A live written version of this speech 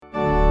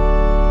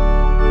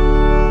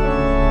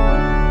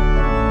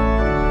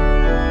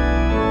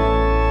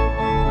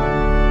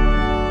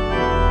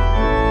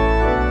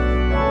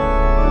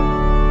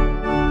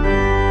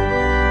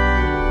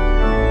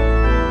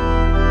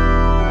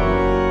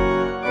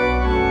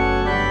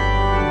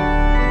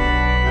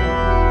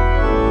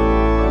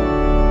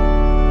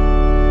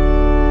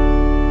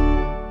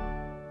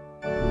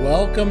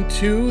Welcome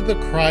to the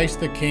Christ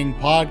the King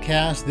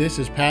podcast. This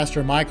is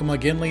Pastor Michael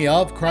McGinley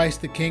of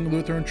Christ the King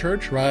Lutheran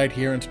Church right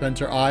here in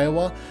Spencer,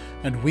 Iowa,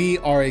 and we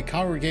are a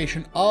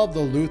congregation of the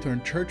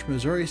Lutheran Church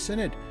Missouri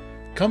Synod,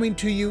 coming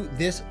to you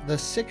the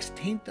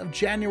 16th of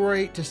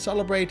January to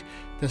celebrate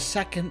the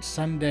second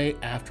Sunday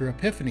after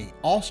Epiphany,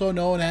 also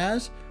known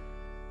as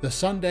the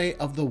Sunday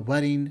of the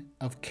Wedding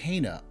of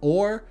Cana,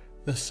 or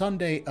the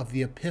Sunday of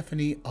the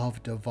Epiphany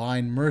of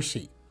Divine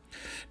Mercy.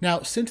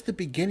 Now, since the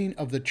beginning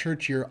of the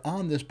church year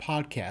on this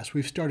podcast,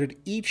 we've started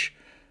each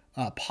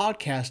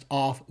podcast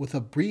off with a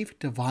brief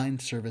divine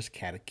service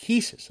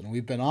catechesis. And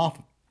we've been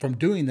off from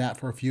doing that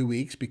for a few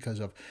weeks because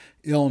of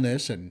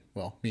illness and,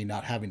 well, me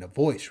not having a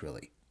voice,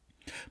 really.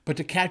 But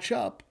to catch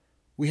up,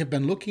 we have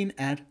been looking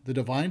at the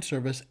divine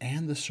service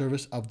and the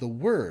service of the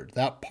Word,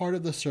 that part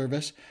of the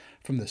service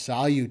from the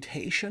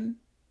salutation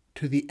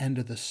to the end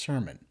of the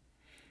sermon.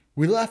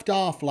 We left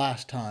off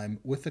last time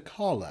with the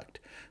collect,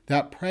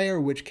 that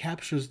prayer which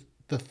captures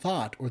the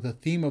thought or the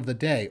theme of the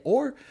day,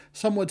 or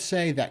some would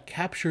say that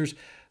captures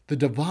the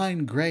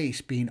divine grace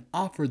being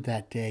offered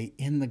that day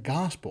in the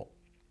gospel.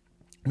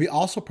 We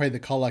also pray the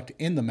collect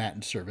in the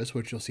Matins service,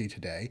 which you'll see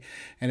today,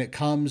 and it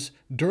comes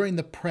during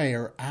the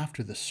prayer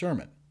after the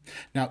sermon.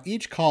 Now,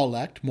 each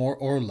collect, more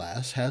or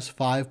less, has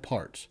 5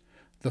 parts.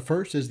 The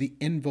first is the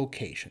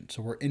invocation,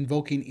 so we're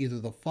invoking either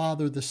the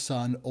Father, the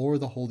Son, or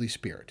the Holy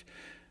Spirit.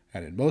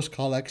 And in most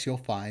collects, you'll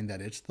find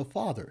that it's the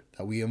Father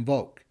that we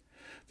invoke.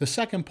 The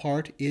second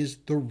part is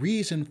the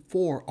reason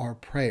for our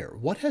prayer.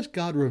 What has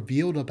God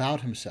revealed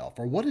about himself,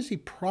 or what has he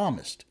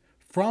promised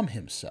from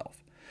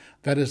himself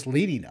that is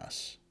leading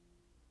us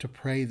to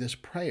pray this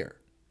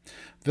prayer?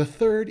 The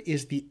third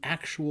is the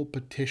actual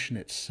petition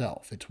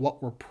itself. It's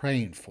what we're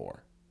praying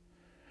for.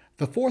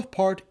 The fourth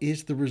part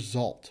is the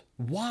result.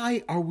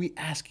 Why are we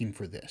asking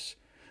for this?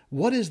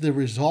 What is the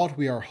result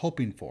we are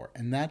hoping for?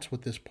 And that's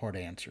what this part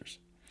answers.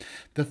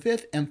 The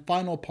fifth and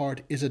final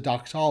part is a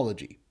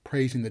doxology,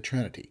 praising the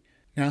Trinity.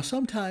 Now,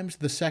 sometimes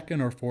the second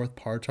or fourth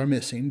parts are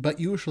missing, but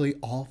usually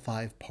all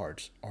 5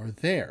 parts are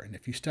there. And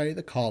if you study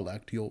the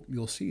collect,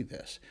 you'll see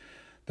this.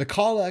 The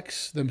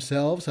collects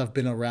themselves have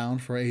been around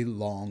for a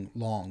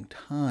long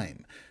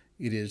time.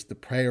 It is the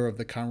prayer of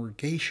the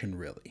congregation,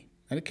 really.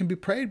 And it can be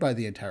prayed by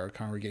the entire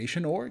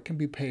congregation, or it can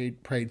be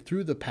prayed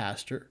through the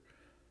pastor,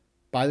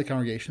 by the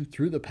congregation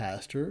through the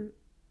pastor,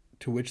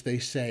 to which they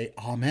say,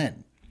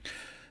 Amen.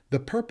 The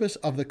purpose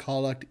of the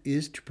collect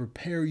is to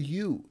prepare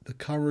you, the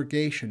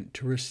congregation,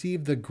 to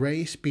receive the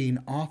grace being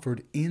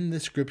offered in the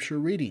scripture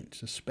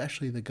readings,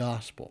 especially the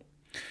gospel.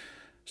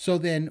 So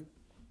then,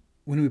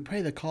 when we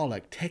pray the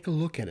collect, take a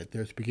look at it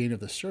there at the beginning of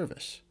the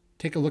service.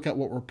 Take a look at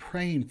what we're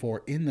praying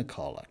for in the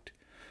collect,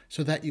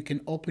 so that you can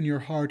open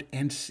your heart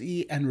and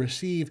see and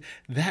receive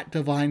that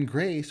divine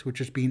grace which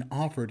is being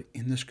offered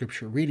in the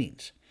scripture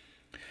readings.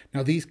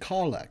 Now, these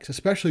collects,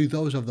 especially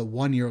those of the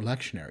one-year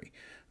lectionary,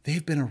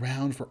 they've been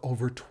around for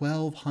over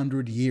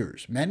 1,200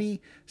 years,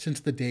 many since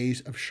the days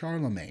of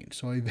Charlemagne,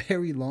 so a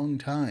very long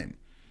time.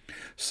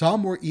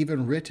 Some were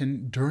even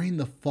written during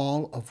the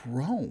fall of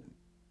Rome.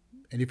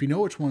 And if you know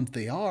which ones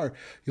they are,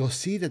 you'll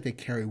see that they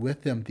carry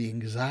with them the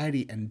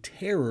anxiety and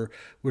terror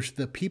which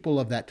the people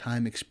of that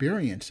time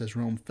experienced as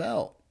Rome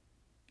fell.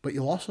 But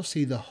you'll also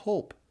see the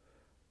hope,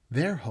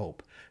 their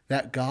hope,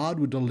 that God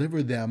would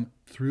deliver them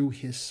through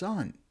his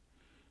Son.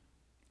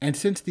 And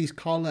since these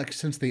collects,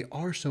 since they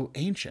are so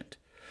ancient,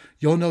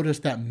 you'll notice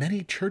that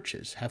many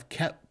churches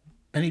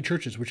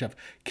which have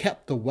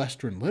kept the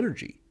Western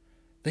liturgy,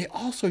 they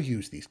also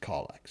use these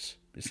collects.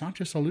 It's not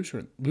just a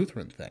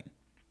Lutheran thing.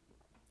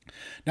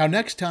 Now,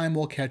 next time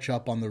we'll catch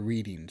up on the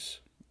readings,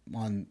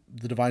 on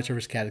the Divine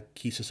Service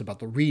Catechesis about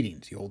the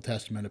readings, the Old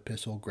Testament,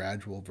 Epistle,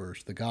 Gradual,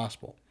 Verse, the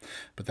Gospel.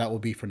 But that will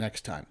be for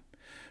next time.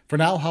 For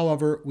now,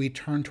 however, we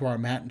turn to our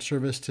Matin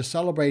service to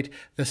celebrate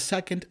the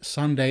second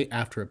Sunday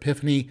after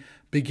Epiphany,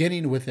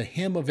 beginning with the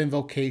hymn of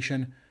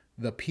invocation,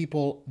 The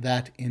People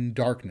That in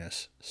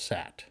Darkness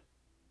Sat.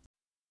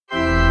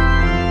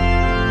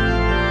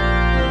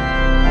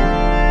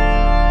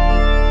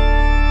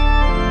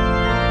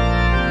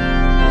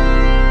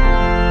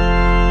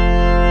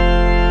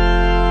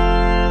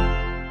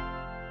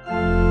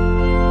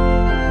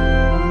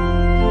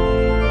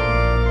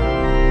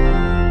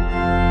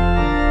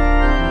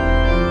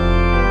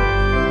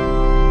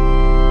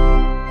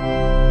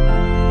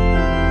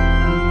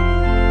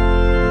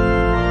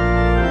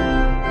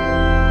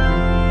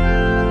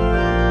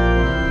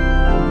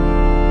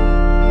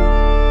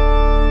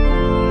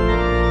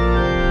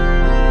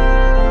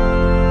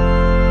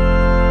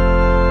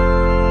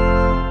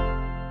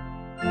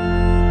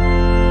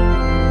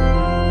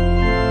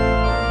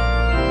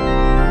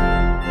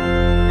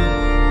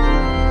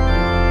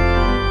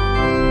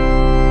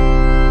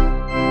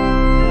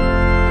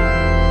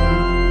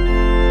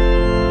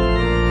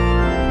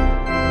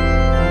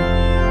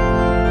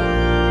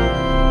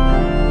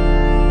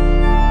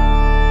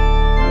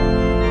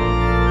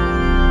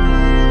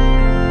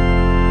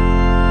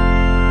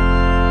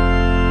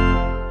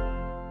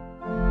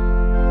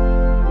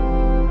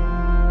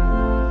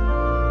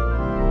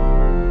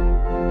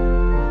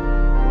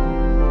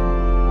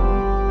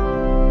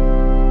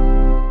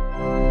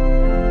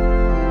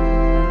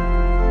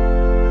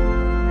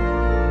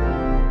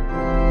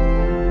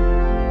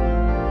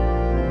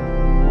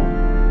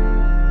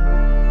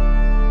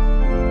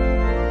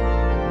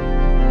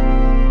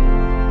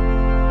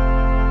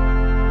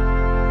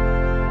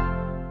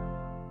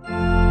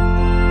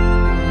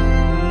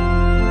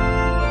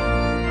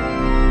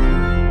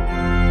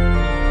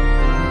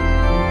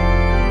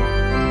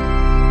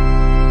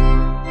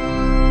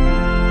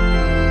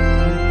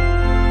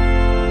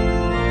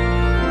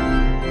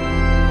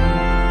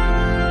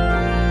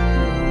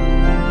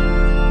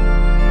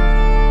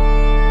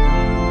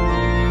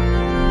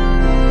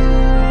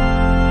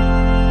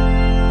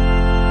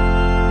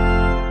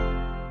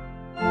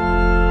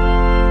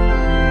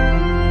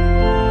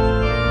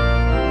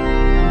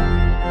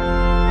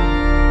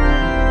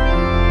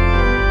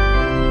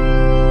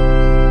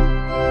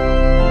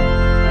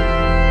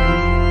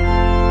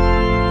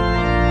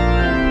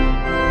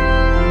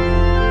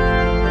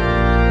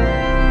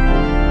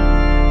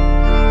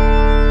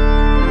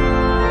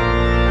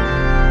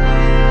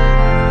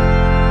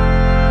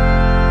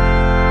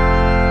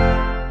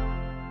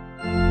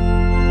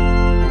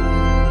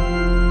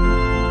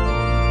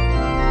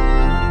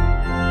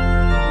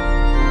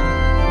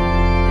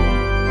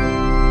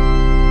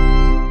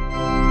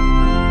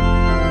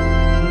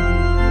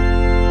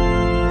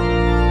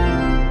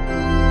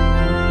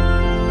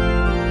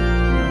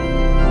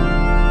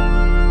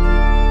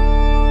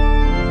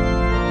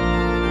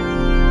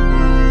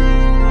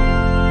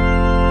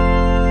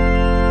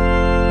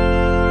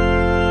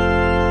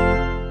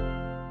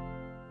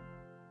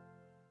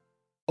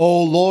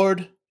 O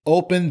Lord,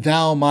 open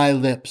thou my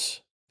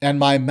lips, and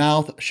my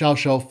mouth shall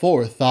show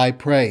forth thy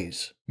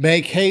praise.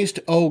 Make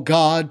haste, O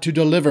God, to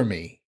deliver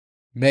me.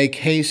 Make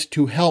haste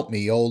to help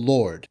me, O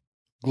Lord.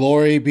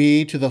 Glory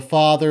be to the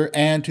Father,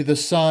 and to the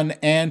Son,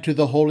 and to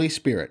the Holy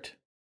Spirit,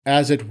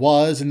 as it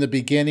was in the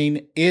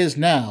beginning, is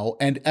now,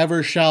 and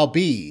ever shall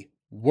be,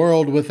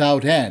 world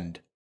without end.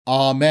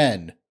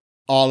 Amen.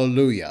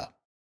 Alleluia.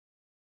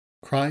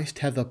 Christ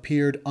hath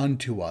appeared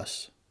unto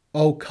us.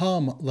 O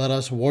come, let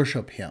us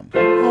worship him.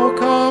 O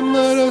come,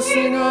 let us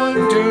sing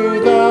unto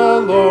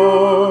the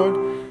Lord.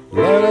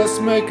 Let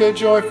us make a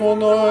joyful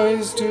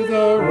noise to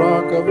the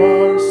rock of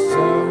our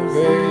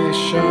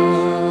salvation.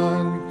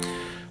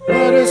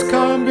 Let us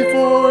come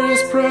before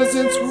his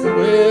presence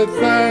with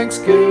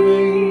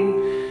thanksgiving,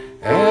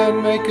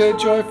 and make a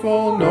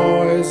joyful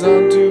noise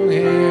unto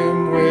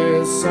him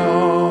with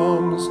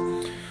psalms.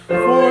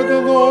 For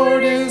the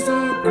Lord is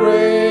a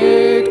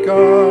great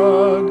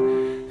God,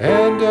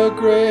 and a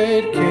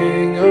great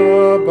King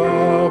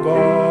above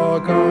all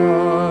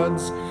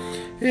gods.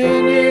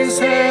 In his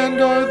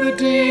hand are the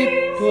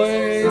deep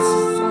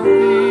places of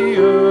the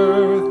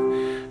earth.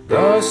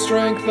 The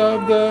strength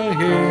of the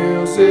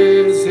hills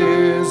is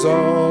his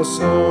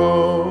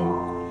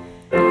also.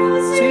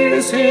 The sea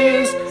is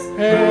his,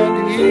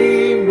 and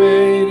he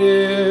made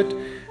it,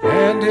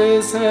 and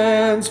his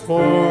hands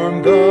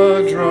formed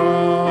the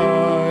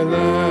dry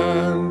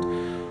land.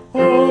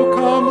 Oh,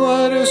 come,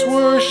 let us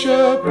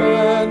worship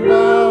and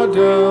bow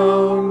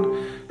down.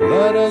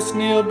 Let us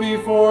kneel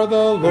before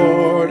the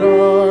Lord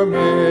our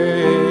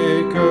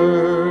Maker.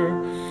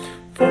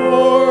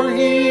 For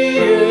he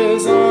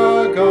is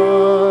our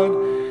God,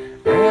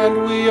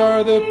 and we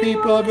are the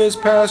people of his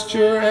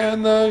pasture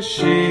and the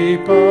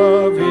sheep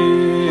of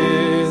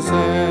his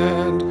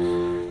hand.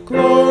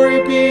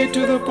 Glory be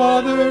to the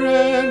Father,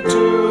 and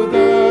to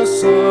the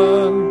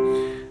Son,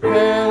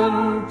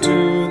 and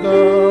to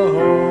the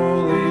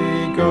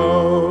Holy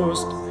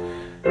Ghost,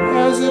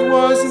 as it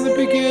was in the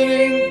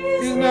beginning,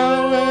 is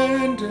now,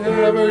 and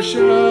ever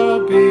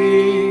shall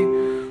be,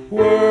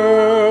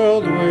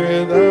 world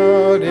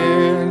without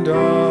end.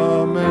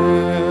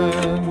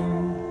 Amen.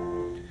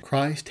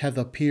 Christ hath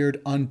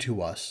appeared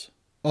unto us.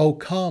 O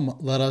come,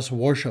 let us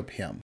worship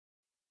him.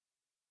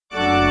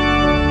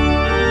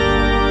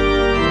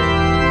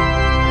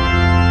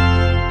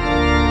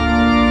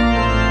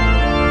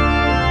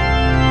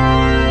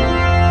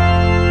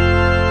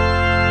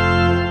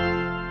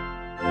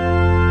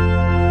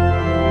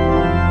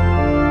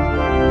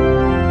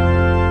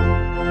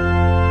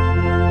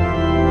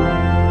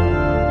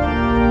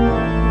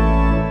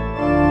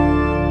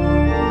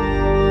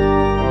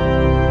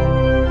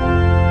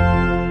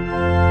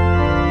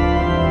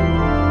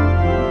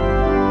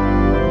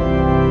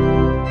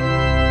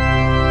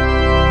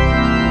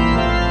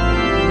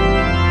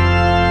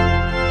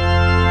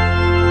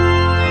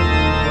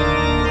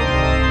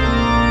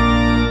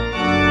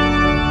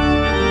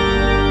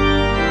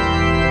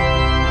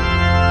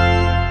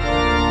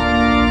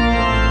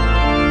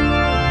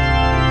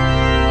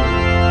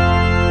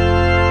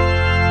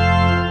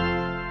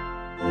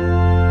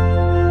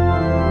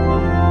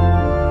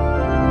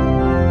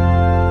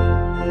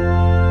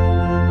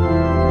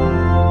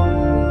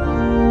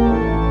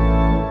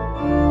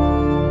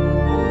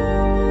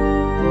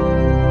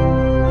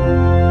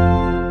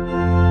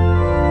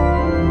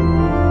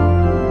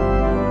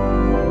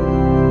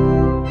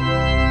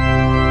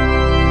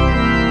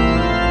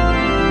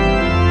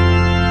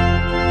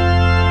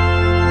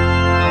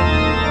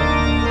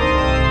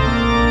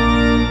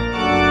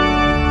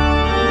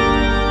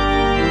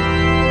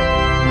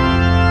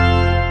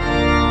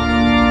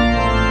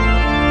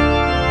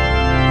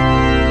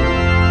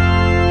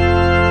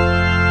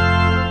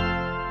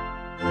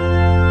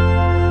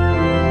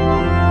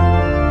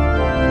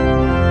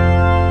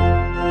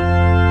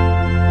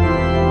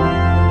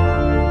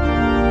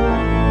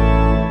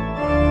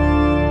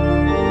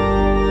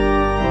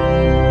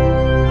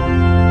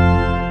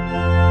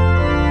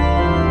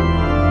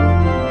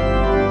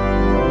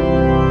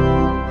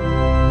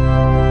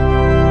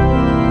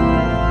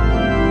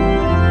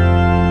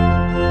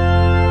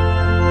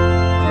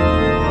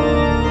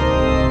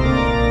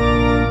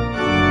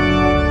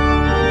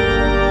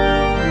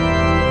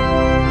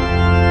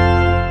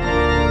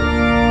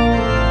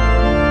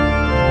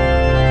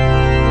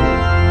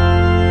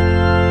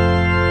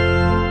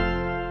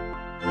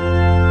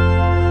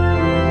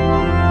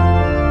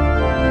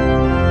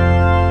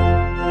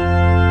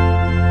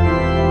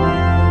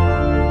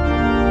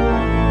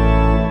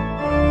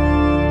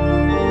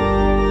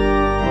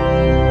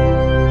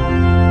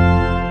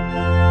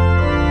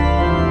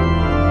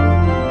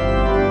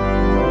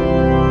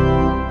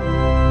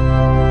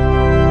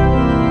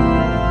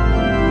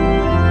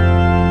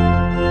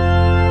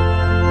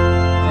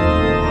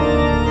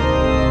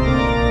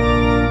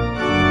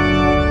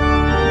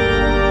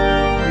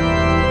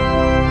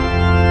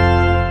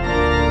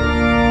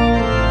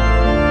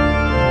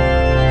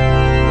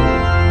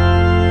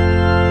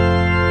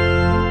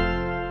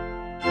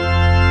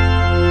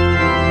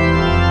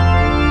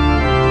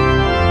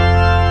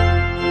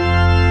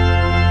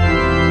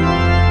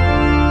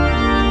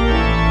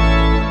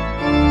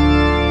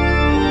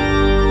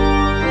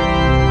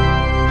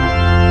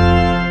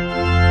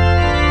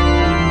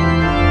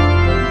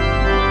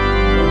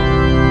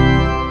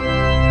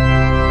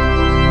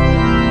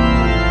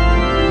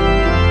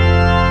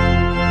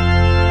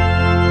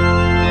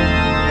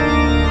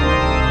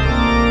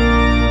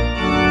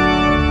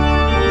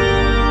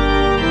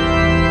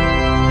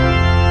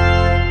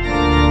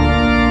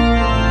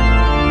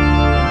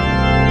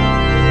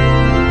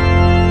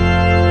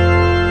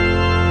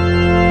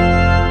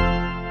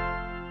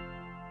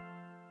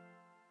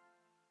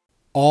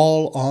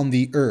 all on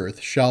the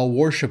earth shall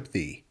worship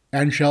thee,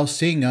 and shall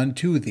sing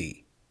unto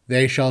thee.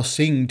 They shall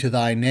sing to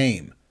thy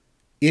name.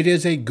 It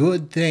is a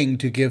good thing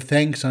to give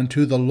thanks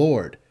unto the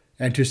Lord,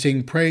 and to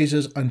sing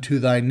praises unto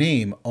thy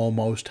name, O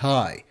Most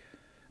High.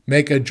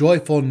 Make a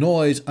joyful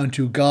noise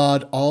unto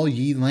God, all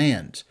ye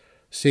lands.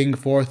 Sing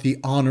forth the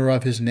honor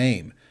of his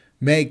name.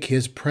 Make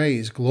his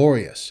praise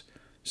glorious.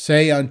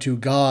 Say unto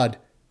God,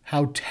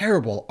 How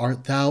terrible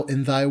art thou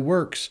in thy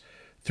works!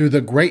 Through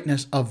the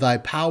greatness of thy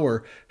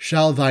power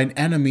shall thine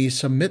enemies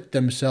submit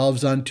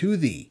themselves unto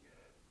thee.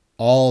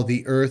 All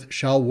the earth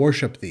shall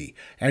worship thee,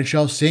 and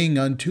shall sing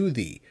unto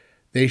thee.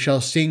 They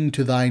shall sing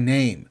to thy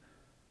name.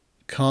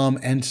 Come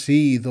and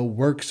see the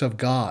works of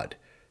God.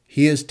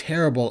 He is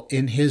terrible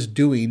in his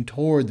doing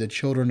toward the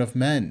children of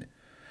men.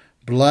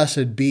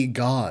 Blessed be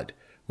God,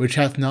 which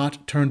hath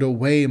not turned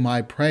away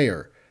my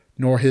prayer,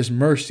 nor his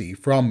mercy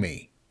from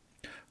me.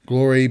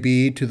 Glory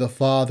be to the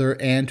Father,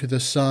 and to the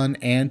Son,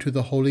 and to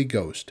the Holy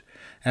Ghost,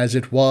 as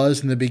it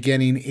was in the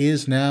beginning,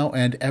 is now,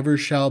 and ever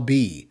shall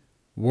be,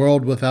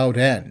 world without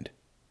end.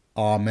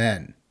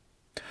 Amen.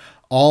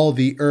 All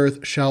the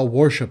earth shall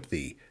worship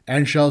thee,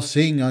 and shall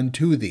sing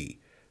unto thee.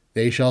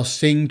 They shall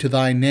sing to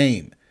thy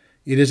name.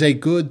 It is a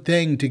good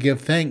thing to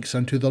give thanks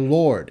unto the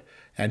Lord,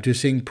 and to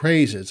sing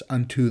praises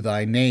unto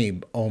thy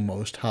name, O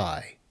Most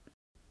High.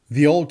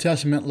 The Old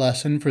Testament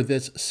lesson for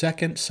this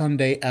second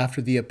Sunday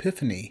after the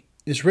Epiphany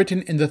is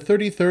written in the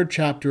 33rd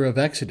chapter of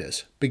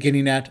Exodus,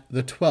 beginning at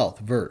the 12th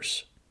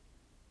verse.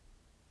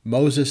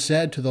 Moses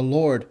said to the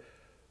Lord,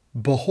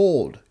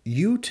 Behold,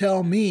 you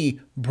tell me,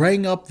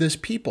 bring up this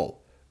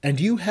people, and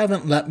you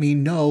haven't let me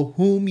know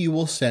whom you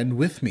will send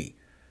with me.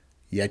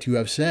 Yet you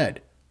have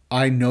said,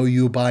 I know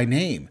you by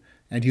name,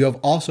 and you have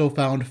also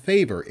found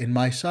favor in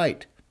my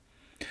sight.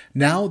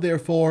 Now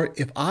therefore,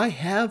 if I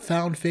have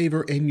found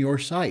favor in your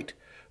sight,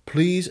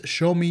 please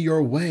show me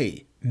your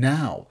way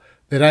now,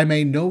 that I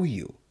may know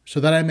you, so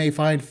that I may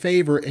find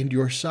favor in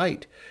your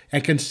sight,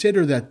 and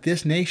consider that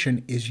this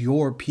nation is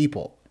your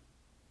people.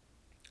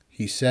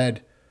 He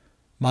said,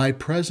 My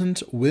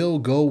presence will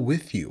go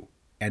with you,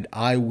 and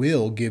I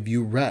will give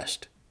you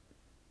rest.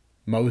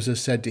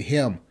 Moses said to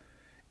him,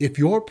 If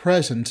your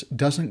presence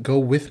doesn't go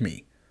with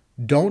me,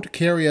 don't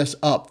carry us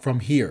up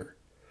from here.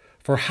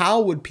 For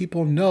how would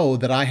people know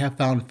that I have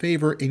found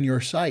favor in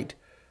your sight,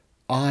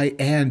 I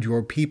and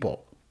your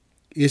people?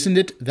 Isn't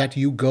it that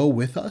you go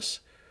with us,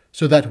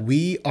 so that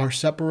we are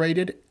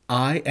separated,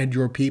 I and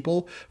your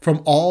people,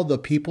 from all the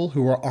people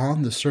who are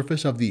on the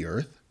surface of the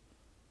earth?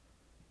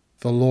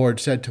 The Lord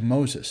said to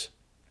Moses,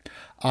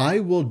 I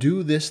will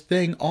do this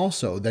thing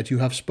also that you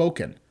have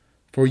spoken,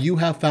 for you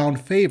have found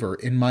favor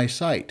in my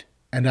sight,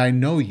 and I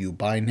know you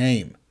by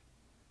name.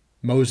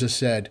 Moses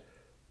said,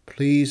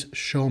 Please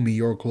show me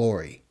your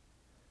glory.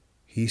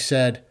 He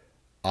said,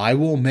 I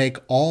will make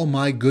all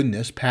my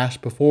goodness pass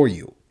before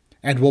you,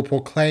 and will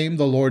proclaim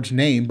the Lord's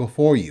name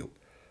before you.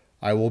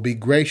 I will be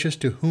gracious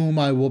to whom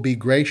I will be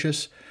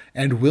gracious,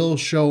 and will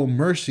show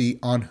mercy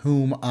on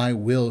whom I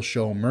will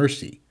show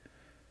mercy.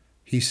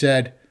 He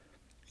said,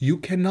 You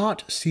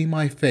cannot see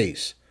my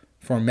face,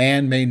 for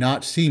man may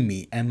not see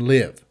me and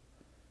live.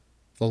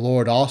 The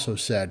Lord also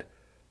said,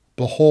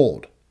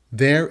 Behold,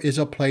 there is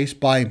a place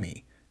by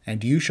me,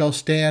 and you shall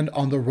stand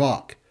on the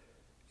rock.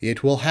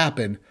 It will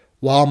happen,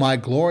 while my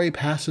glory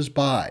passes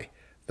by,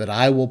 that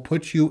I will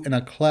put you in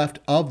a cleft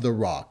of the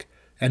rock,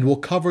 and will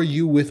cover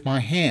you with my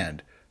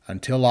hand,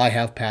 until I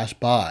have passed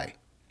by.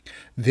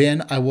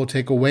 Then I will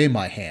take away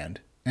my hand,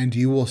 and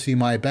you will see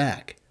my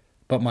back,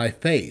 but my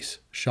face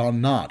shall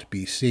not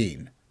be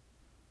seen.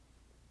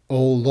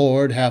 O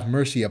Lord, have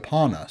mercy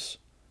upon us.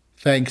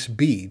 Thanks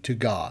be to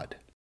God.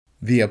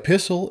 The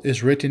epistle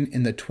is written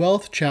in the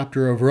 12th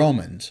chapter of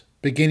Romans,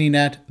 beginning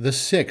at the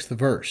 6th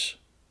verse.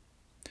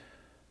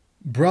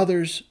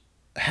 Brothers,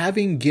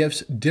 having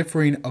gifts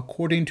differing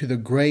according to the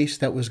grace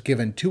that was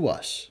given to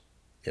us,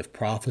 if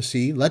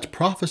prophecy, let's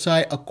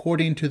prophesy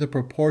according to the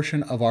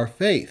proportion of our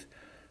faith,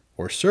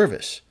 or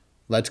service,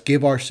 let's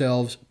give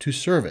ourselves to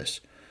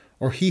service,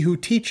 or he who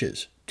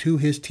teaches to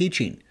his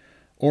teaching,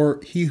 or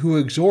he who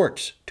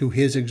exhorts to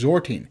his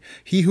exhorting,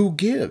 he who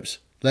gives,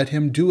 let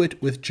him do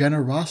it with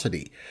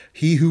generosity,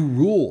 he who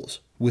rules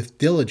with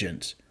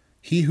diligence,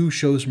 he who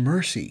shows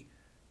mercy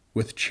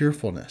with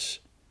cheerfulness.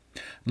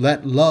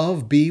 Let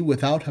love be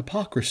without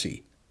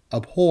hypocrisy.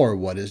 Abhor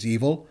what is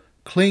evil,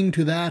 cling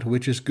to that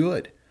which is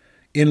good.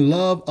 In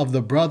love of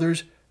the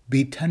brothers,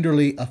 be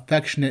tenderly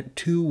affectionate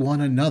to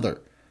one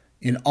another,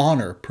 in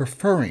honor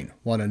preferring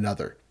one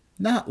another,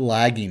 not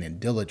lagging in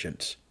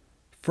diligence,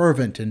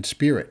 fervent in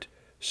spirit,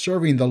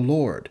 serving the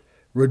Lord,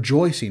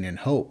 rejoicing in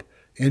hope,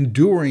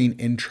 enduring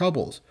in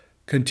troubles,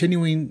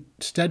 continuing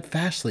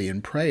steadfastly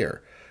in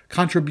prayer,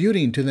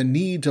 contributing to the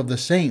needs of the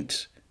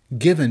saints,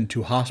 given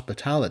to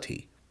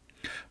hospitality.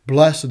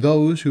 Bless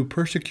those who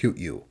persecute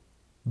you.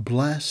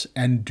 Bless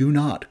and do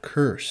not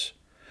curse.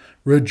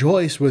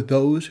 Rejoice with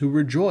those who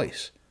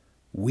rejoice.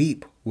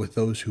 Weep with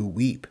those who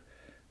weep.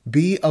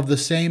 Be of the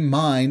same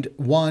mind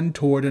one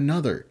toward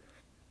another.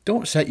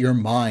 Don't set your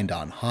mind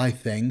on high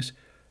things,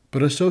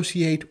 but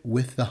associate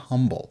with the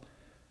humble.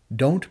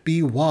 Don't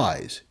be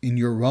wise in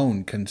your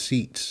own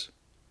conceits.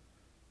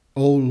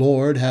 O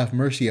Lord, have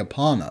mercy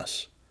upon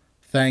us.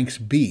 Thanks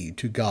be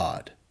to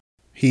God.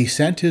 He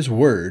sent his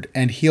word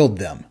and healed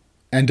them,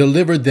 and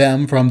delivered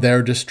them from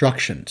their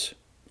destructions.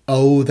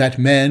 Oh, that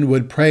men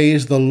would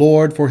praise the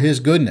Lord for his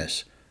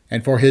goodness,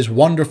 and for his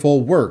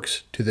wonderful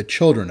works to the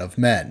children of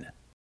men.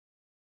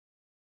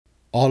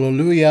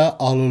 Alleluia,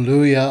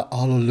 alleluia,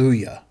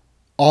 alleluia.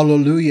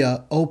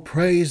 Alleluia, O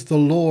praise the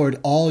Lord,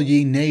 all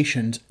ye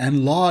nations,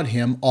 and laud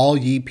him, all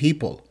ye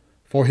people.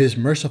 For his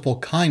merciful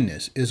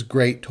kindness is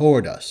great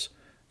toward us,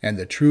 and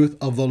the truth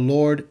of the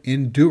Lord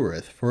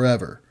endureth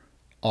forever.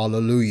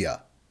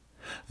 Alleluia.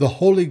 The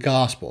Holy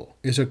Gospel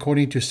is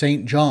according to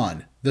St.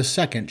 John, the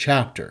 2nd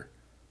chapter.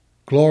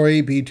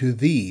 Glory be to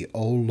thee,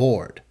 O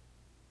Lord.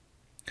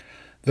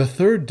 The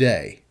 3rd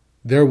day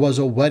there was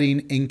a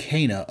wedding in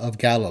Cana of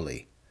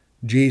Galilee.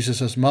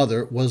 Jesus'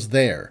 mother was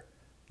there.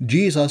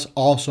 Jesus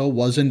also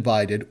was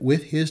invited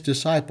with his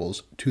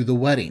disciples to the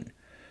wedding.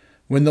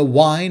 When the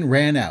wine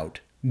ran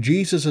out,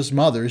 Jesus'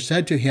 mother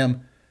said to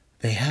him,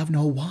 "They have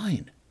no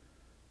wine."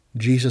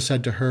 Jesus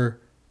said to her,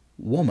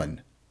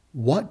 "Woman,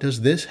 what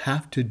does this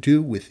have to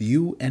do with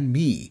you and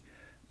me?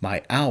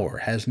 My hour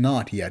has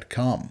not yet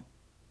come."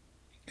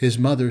 His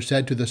mother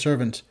said to the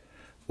servants,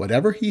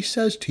 "Whatever he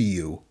says to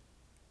you,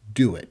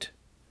 do it."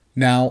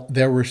 Now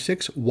there were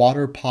 6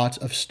 water pots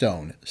of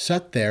stone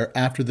set there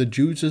after the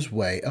Jews'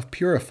 way of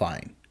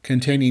purifying,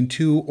 containing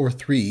 2 or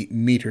 3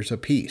 meters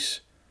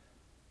apiece.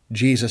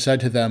 Jesus said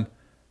to them,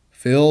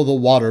 "Fill the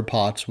water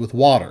pots with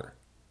water."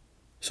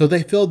 So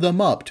they filled them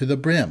up to the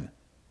brim.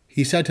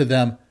 He said to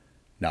them,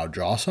 "Now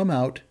draw some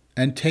out,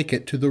 and take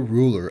it to the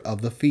ruler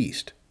of the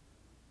feast."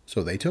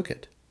 So they took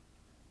it.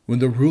 When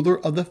the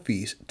ruler of the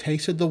feast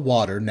tasted the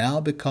water now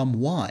become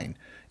wine,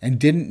 and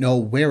didn't know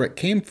where it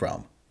came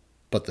from,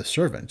 but the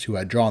servants who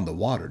had drawn the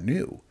water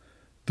knew,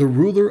 the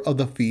ruler of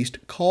the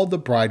feast called the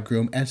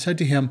bridegroom and said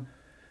to him,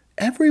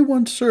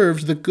 "Everyone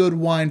serves the good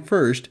wine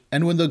first,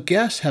 and when the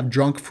guests have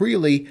drunk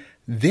freely,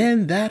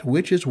 then that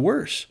which is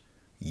worse.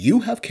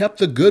 You have kept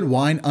the good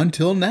wine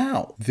until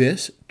now."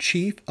 This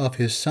chief of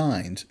his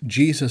signs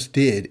Jesus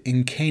did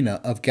in Cana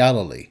of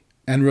Galilee,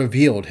 and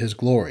revealed his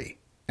glory,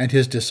 and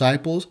his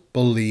disciples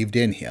believed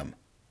in him.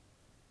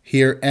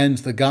 Here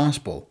ends the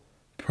gospel.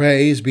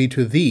 Praise be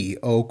to thee,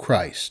 O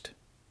Christ.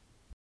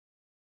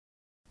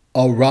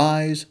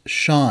 Arise,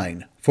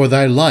 shine, for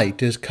thy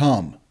light is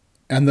come,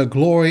 and the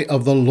glory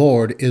of the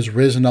Lord is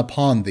risen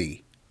upon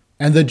thee.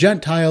 And the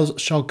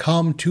Gentiles shall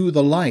come to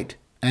the light,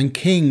 and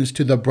kings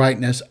to the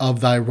brightness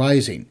of thy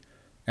rising.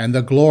 And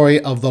the glory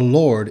of the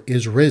Lord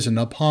is risen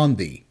upon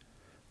thee.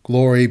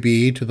 Glory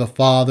be to the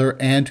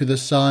Father, and to the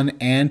Son,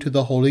 and to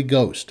the Holy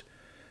Ghost.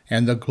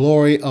 And the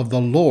glory of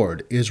the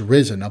Lord is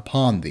risen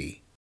upon thee.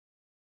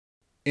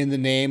 In the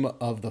name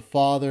of the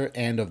Father,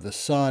 and of the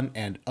Son,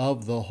 and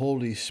of the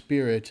Holy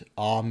Spirit.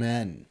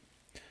 Amen.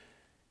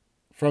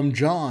 From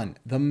John,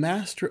 the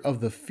master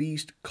of the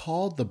feast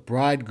called the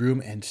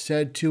bridegroom and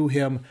said to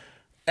him,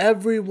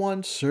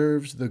 "Everyone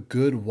serves the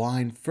good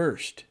wine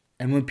first,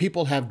 and when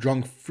people have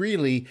drunk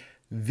freely,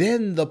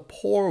 then the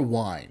poor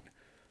wine.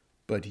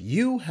 But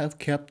you have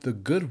kept the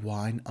good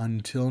wine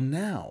until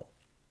now."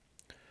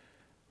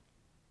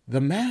 The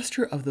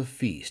master of the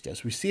feast,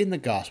 as we see in the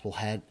gospel,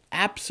 had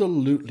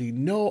absolutely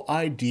no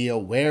idea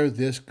where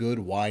this good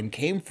wine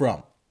came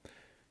from.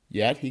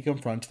 Yet he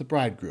confronts the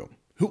bridegroom,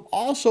 who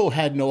also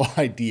had no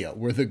idea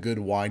where the good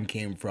wine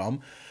came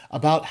from,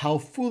 about how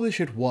foolish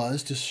it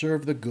was to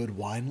serve the good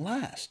wine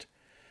last.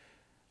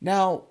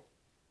 Now,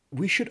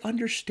 we should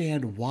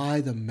understand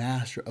why the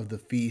master of the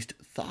feast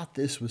thought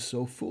this was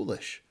so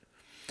foolish.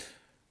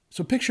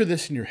 So picture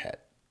this in your head.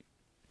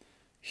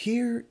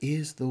 Here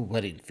is the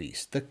wedding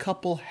feast. The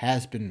couple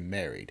has been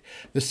married.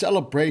 The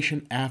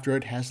celebration after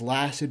it has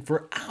lasted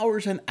for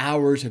hours and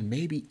hours, and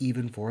maybe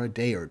even for a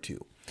day or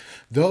two.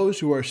 Those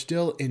who are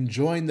still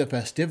enjoying the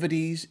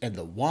festivities and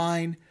the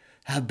wine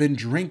have been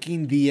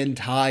drinking the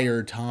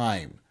entire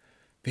time.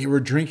 They were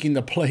drinking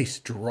the place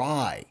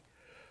dry.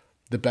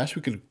 The best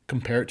we could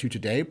compare it to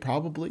today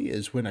probably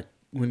is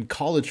when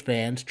college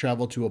fans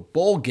travel to a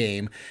bowl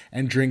game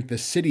and drink the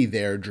city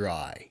there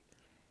dry.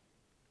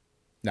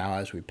 Now,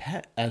 as we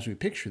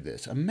picture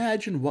this,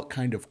 imagine what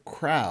kind of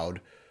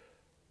crowd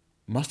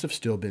must have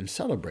still been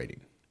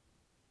celebrating.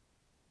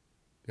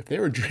 If they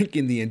were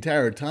drinking the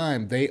entire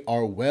time, they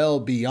are well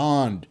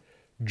beyond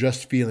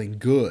just feeling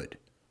good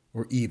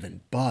or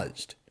even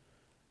buzzed.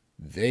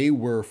 They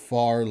were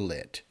far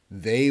lit.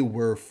 They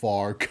were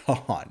far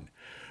gone.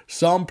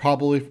 Some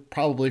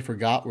probably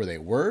forgot where they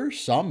were.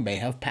 Some may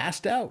have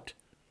passed out.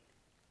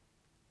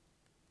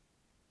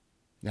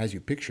 As you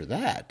picture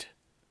that,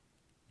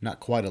 not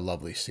quite a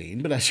lovely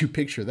scene, but as you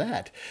picture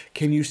that,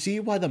 can you see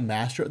why the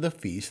master of the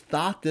feast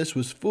thought this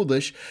was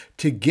foolish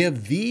to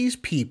give these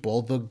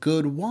people the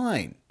good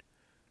wine?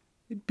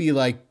 It'd be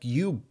like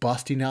you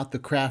busting out the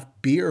craft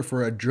beer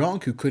for a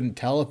drunk who couldn't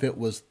tell if it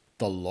was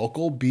the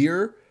local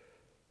beer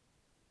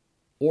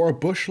or a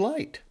Busch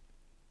Light.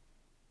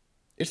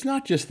 It's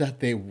not just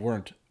that they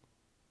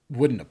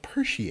wouldn't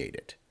appreciate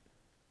it.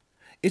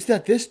 It's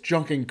that this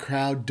drunken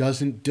crowd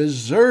doesn't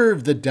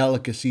deserve the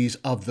delicacies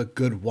of the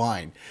good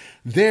wine.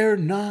 They're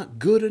not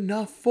good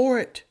enough for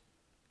it.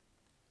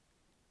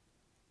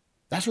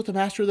 That's what the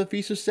master of the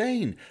feast is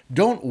saying.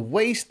 Don't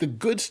waste the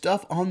good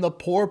stuff on the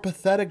poor,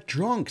 pathetic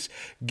drunks.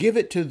 Give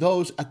it to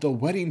those at the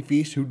wedding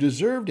feast who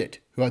deserved it,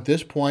 who at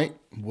this point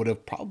would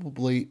have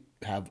probably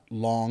have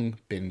long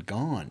been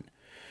gone.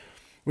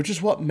 Which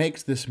is what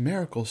makes this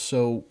miracle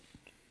so,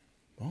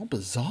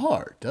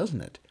 bizarre,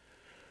 doesn't it?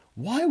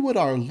 Why would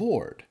our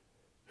Lord,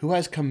 who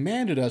has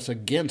commanded us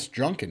against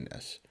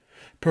drunkenness,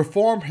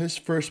 perform his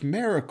first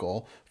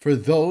miracle for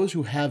those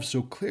who have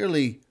so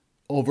clearly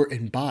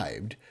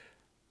over-imbibed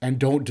and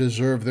don't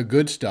deserve the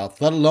good stuff,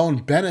 let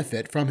alone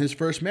benefit from his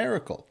first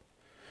miracle?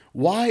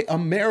 Why a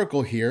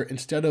miracle here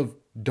instead of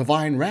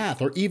divine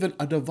wrath or even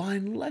a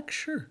divine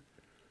lecture?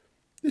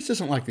 This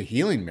isn't like the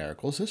healing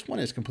miracles. This one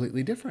is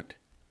completely different.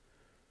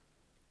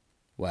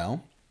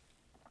 Well,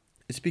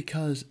 it's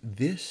because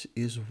this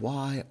is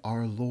why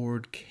our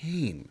Lord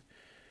came.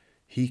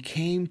 He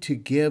came to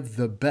give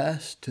the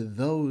best to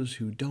those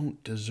who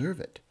don't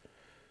deserve it.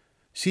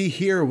 See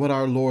here what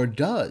our Lord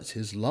does.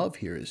 His love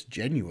here is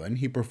genuine.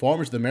 He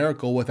performs the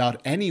miracle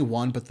without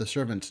anyone but the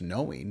servants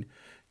knowing.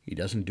 He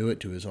doesn't do it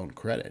to his own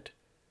credit.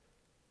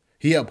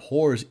 He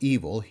abhors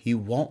evil. He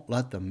won't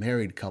let the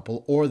married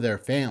couple or their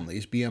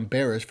families be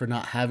embarrassed for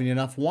not having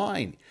enough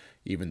wine,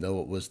 even though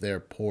it was their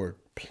poor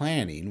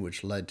planning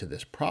which led to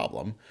this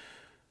problem.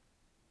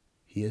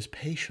 He is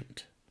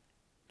patient.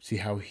 See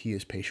how he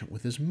is patient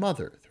with his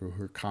mother through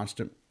her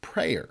constant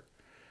prayer,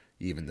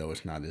 even though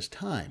it's not his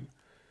time.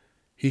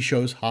 He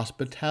shows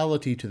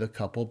hospitality to the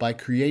couple by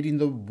creating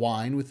the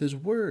wine with his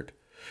word.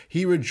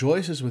 He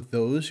rejoices with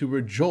those who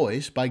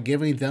rejoice by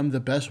giving them the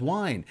best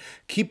wine,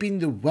 keeping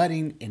the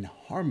wedding in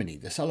harmony,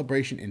 the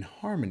celebration in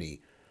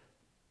harmony,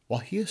 while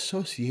he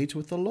associates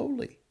with the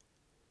lowly.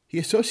 He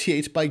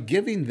associates by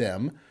giving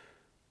them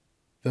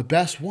the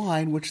best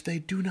wine which they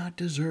do not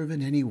deserve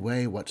in any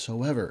way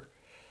whatsoever.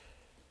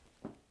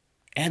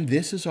 And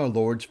this is our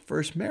Lord's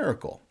first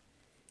miracle.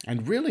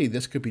 And really,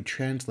 this could be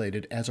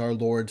translated as our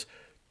Lord's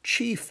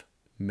chief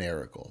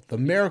miracle, the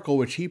miracle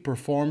which he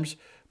performs,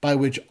 by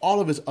which all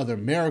of his other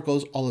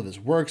miracles, all of his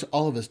works,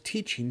 all of his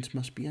teachings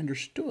must be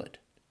understood.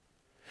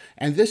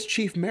 And this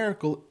chief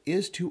miracle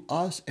is to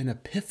us an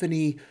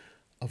epiphany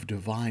of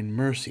divine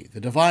mercy. The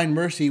divine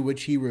mercy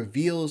which he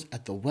reveals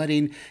at the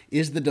wedding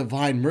is the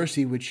divine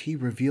mercy which he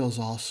reveals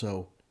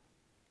also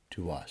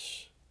to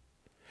us.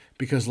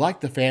 Because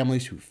like the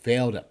families who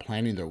failed at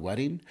planning their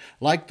wedding,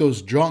 like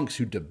those drunks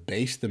who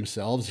debased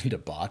themselves in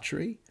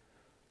debauchery,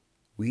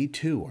 we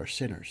too are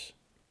sinners,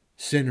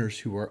 sinners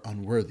who are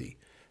unworthy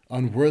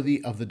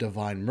of the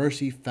divine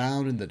mercy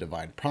found in the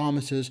divine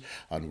promises,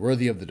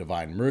 unworthy of the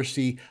divine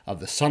mercy of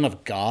the Son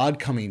of God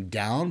coming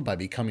down by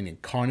becoming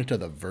incarnate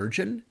of the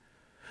Virgin,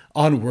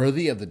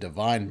 unworthy of the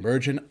divine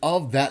mercy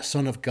of that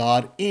Son of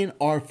God in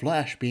our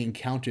flesh being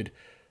counted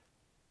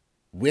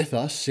with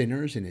us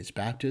sinners in his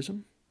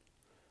baptism,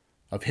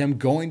 of him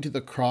going to the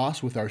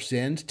cross with our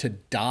sins to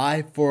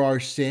die for our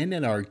sin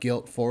and our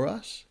guilt for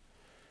us.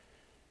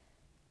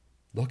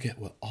 Look at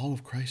what all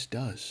of Christ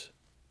does.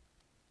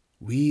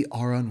 We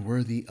are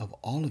unworthy of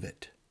all of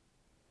it.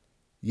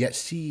 Yet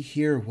see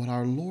here what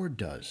our Lord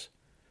does.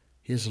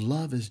 His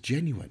love is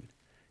genuine.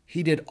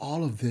 He did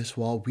all of this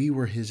while we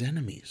were his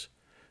enemies,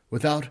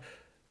 without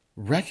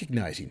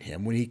recognizing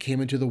him when he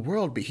came into the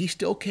world, but he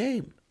still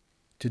came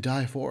to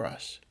die for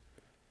us.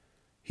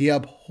 He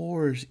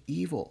abhors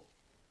evil.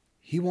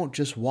 He won't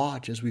just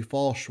watch as we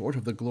fall short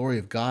of the glory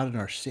of God in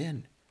our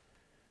sin,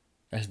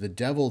 as the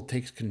devil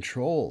takes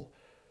control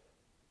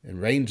and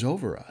reigns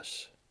over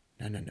us.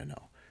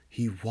 No.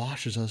 He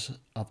washes us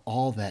of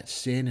all that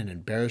sin and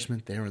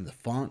embarrassment there in the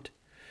font,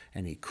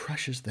 and he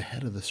crushes the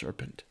head of the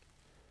serpent.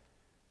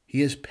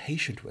 He is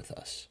patient with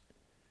us.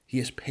 He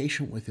is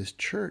patient with his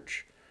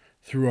church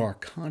through our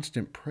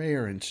constant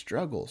prayer and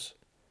struggles.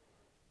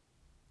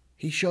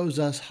 He shows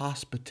us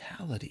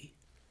hospitality.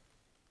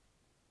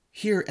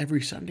 Here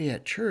every Sunday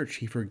at church,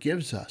 he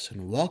forgives us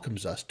and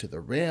welcomes us to the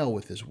rail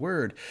with his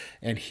word.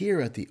 And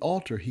here at the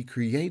altar, he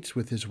creates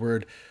with his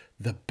word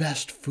the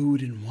best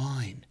food and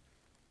wine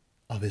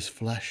of his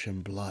flesh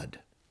and blood.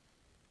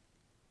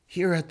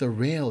 Here at the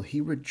rail, he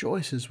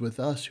rejoices with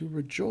us who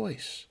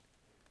rejoice.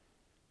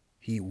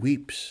 He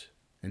weeps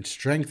and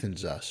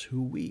strengthens us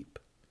who weep.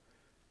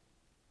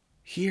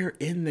 Here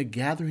in the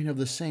gathering of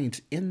the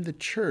saints, in the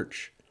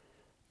church,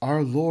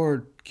 our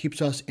Lord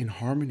keeps us in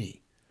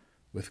harmony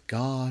with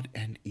God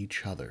and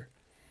each other.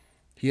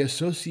 He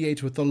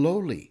associates with the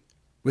lowly,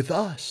 with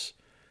us,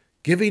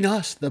 giving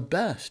us the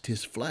best,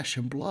 his flesh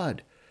and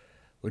blood,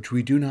 which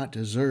we do not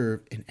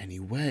deserve in any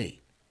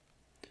way.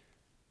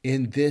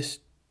 In this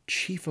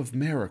chief of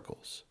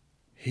miracles,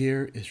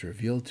 here is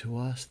revealed to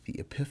us the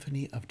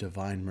epiphany of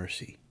divine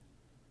mercy,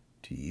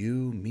 to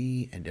you,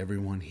 me, and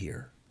everyone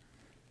here.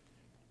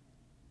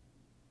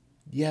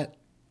 Yet,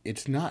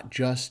 it's not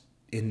just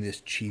in this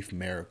chief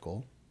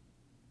miracle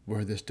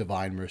where this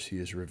divine mercy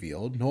is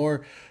revealed,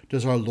 nor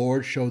does our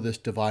Lord show this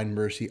divine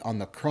mercy on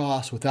the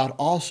cross without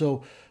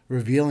also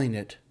revealing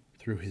it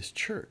through his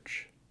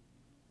church.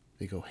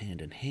 They go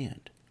hand in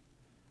hand.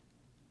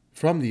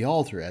 From the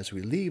altar, as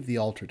we leave the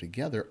altar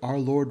together, our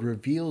Lord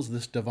reveals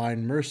this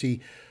divine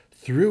mercy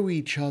through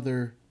each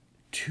other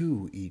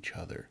to each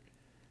other.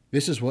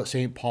 This is what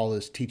St. Paul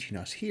is teaching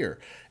us here.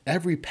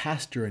 Every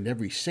pastor and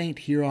every saint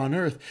here on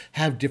earth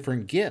have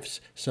different gifts,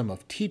 some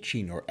of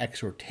teaching or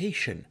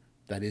exhortation,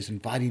 that is,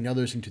 inviting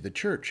others into the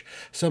church,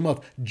 some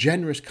of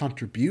generous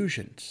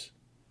contributions,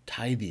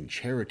 tithing,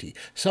 charity,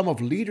 some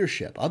of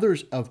leadership,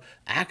 others of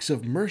acts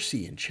of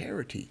mercy and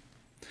charity.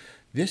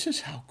 This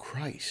is how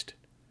Christ,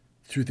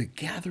 through the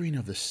gathering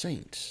of the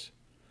saints,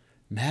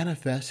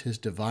 manifests his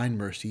divine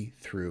mercy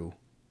through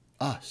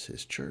us,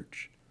 his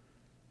church,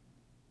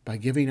 by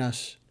giving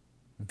us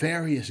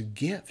various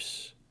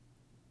gifts,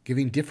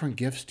 giving different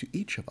gifts to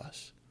each of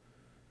us.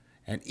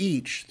 And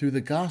each, through the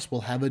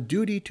gospel, have a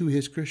duty to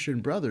his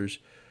Christian brothers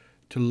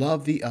to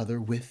love the other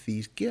with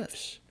these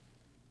gifts,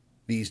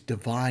 these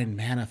divine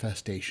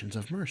manifestations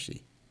of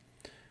mercy.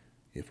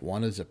 If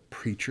one is a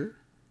preacher,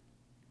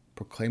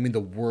 proclaiming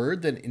the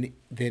word, then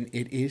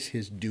it is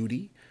his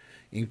duty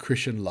in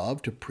Christian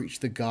love to preach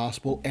the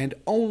gospel and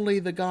only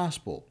the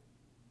gospel,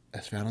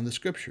 as found in the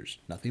Scriptures,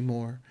 nothing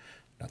more,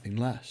 nothing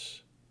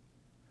less.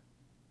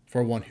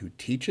 For one who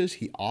teaches,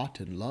 he ought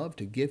in love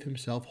to give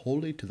himself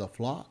wholly to the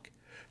flock,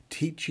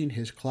 teaching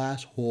his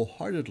class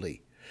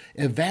wholeheartedly,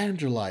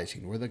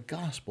 evangelizing where the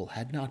gospel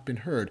had not been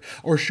heard,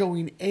 or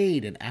showing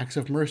aid and acts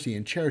of mercy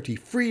and charity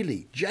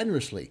freely,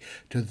 generously,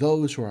 to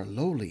those who are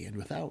lowly and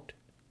without.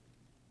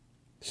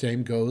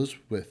 Same goes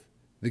with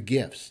the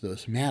gifts,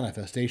 those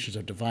manifestations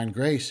of divine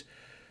grace,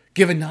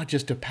 given not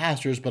just to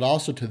pastors, but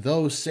also to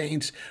those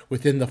saints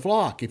within the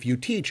flock. If you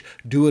teach,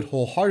 do it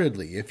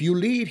wholeheartedly. If you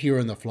lead here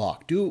in the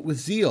flock, do it with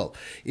zeal.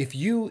 If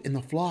you in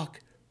the flock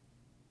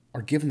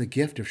are given the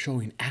gift of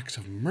showing acts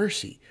of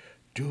mercy,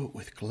 do it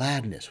with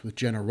gladness, with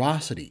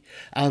generosity,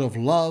 out of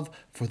love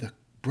for the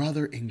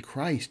brother in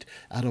Christ,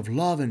 out of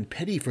love and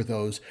pity for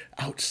those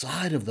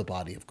outside of the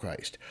body of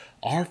Christ.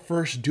 Our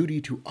first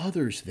duty to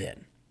others,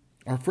 then,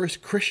 our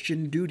first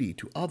Christian duty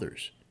to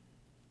others,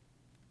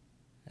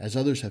 as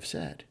others have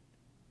said,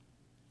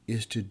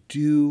 is to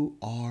do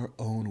our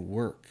own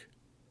work.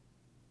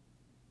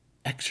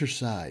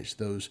 Exercise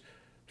those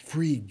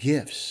free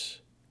gifts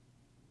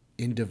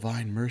in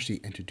divine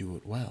mercy and to do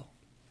it well.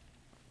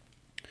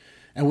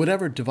 And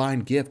whatever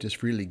divine gift is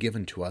freely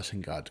given to us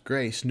in God's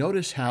grace,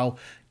 notice how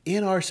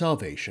in our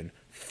salvation,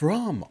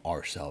 from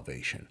our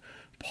salvation,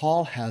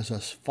 Paul has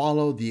us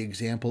follow the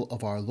example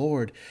of our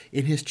Lord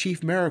in his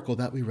chief miracle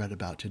that we read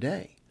about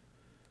today.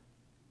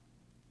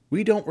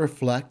 We don't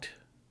reflect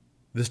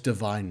this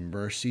divine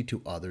mercy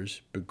to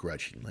others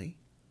begrudgingly.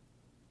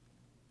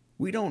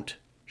 We don't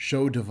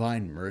show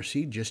divine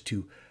mercy just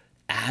to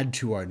add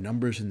to our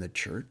numbers in the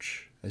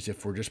church, as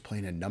if we're just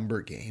playing a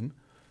number game.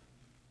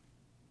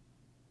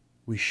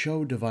 We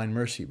show divine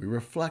mercy. We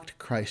reflect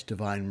Christ's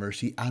divine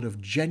mercy out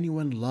of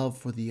genuine love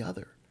for the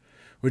other,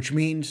 which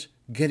means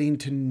getting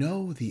to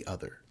know the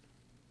other.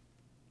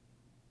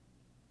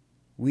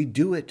 We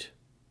do it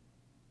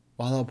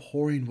while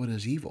abhorring what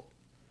is evil.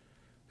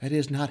 That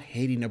is, not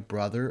hating a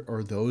brother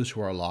or those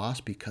who are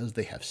lost because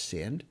they have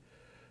sinned,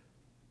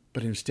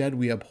 but instead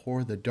we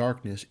abhor the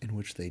darkness in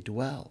which they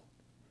dwell.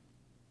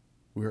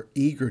 We are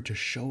eager to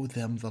show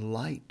them the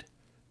light,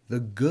 the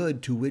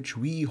good to which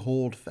we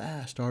hold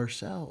fast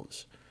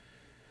ourselves.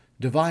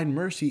 Divine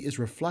mercy is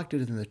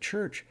reflected in the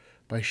church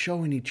by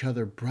showing each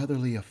other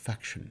brotherly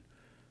affection,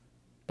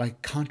 by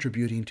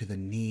contributing to the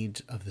needs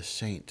of the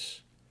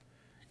saints.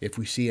 If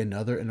we see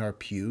another in our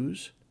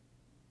pews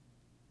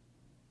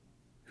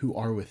who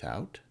are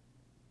without,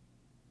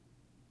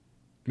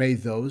 may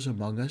those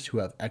among us who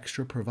have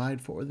extra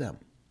provide for them.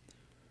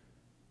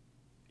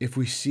 If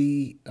we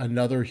see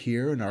another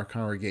here in our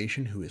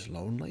congregation who is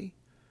lonely,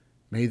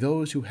 may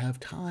those who have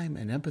time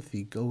and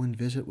empathy go and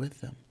visit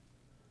with them.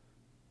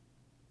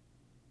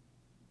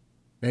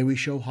 May we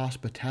show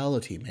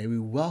hospitality. May we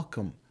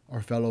welcome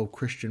our fellow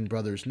Christian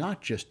brothers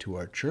not just to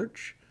our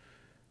church,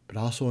 but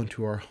also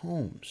into our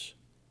homes,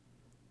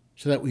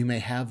 so that we may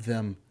have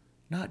them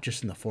not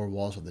just in the four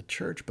walls of the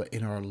church, but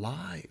in our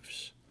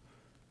lives,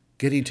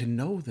 getting to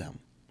know them,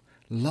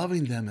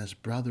 loving them as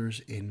brothers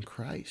in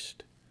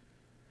Christ.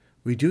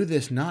 We do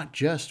this not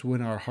just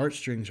when our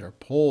heartstrings are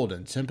pulled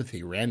and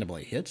sympathy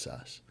randomly hits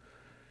us.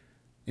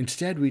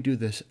 Instead, we do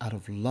this out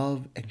of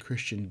love and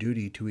Christian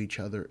duty to each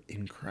other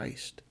in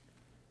Christ.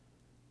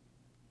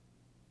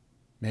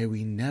 May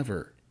we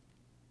never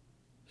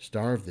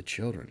starve the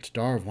children,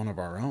 starve one of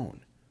our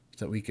own,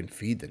 so that we can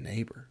feed the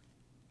neighbor.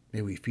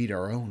 May we feed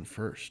our own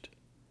first.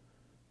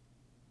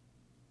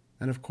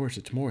 And of course,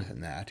 it's more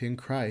than that. In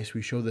Christ,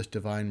 we show this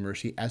divine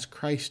mercy as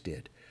Christ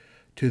did,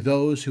 to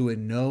those who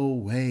in no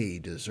way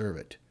deserve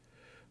it.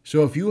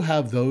 So if you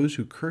have those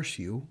who curse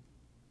you,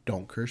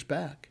 don't curse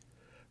back.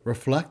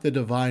 Reflect the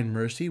divine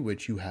mercy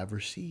which you have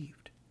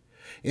received.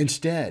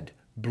 Instead,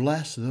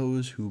 bless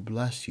those who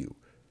bless you.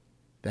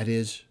 That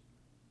is,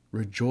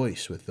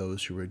 Rejoice with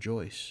those who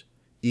rejoice,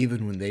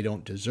 even when they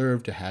don't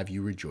deserve to have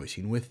you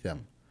rejoicing with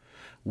them.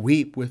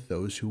 Weep with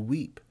those who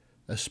weep,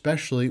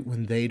 especially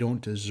when they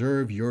don't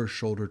deserve your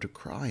shoulder to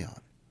cry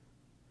on.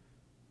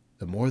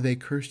 The more they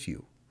curse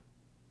you,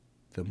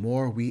 the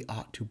more we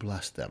ought to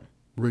bless them,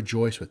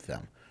 rejoice with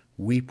them,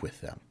 weep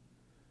with them.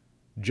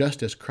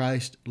 Just as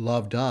Christ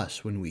loved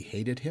us when we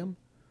hated him,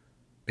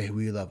 may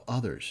we love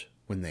others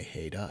when they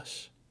hate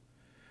us.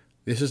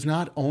 This is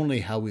not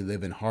only how we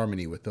live in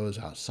harmony with those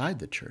outside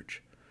the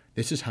church.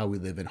 This is how we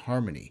live in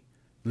harmony,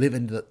 live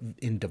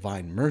in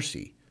divine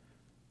mercy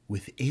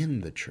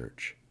within the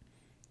church.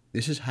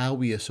 This is how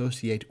we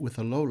associate with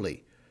the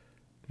lowly,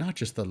 not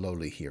just the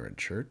lowly here in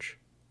church,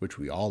 which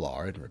we all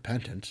are in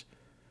repentance,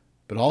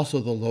 but also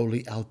the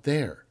lowly out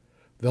there,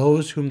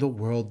 those whom the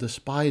world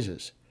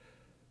despises.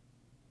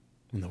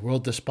 When the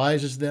world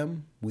despises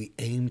them, we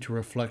aim to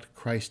reflect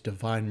Christ's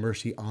divine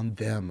mercy on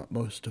them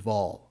most of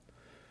all.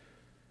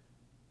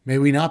 May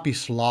we not be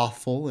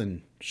slothful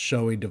in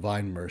showing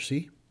divine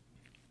mercy.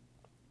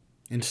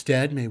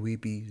 Instead, may we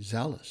be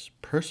zealous,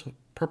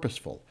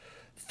 purposeful,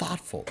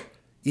 thoughtful,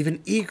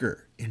 even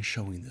eager in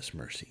showing this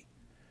mercy.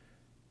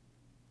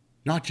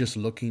 Not just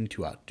looking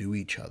to outdo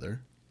each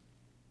other,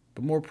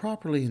 but more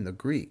properly in the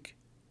Greek,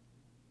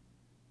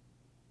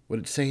 what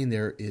it's saying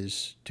there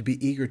is to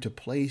be eager to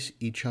place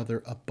each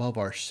other above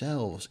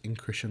ourselves in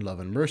Christian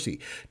love and mercy,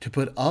 to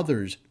put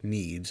others'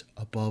 needs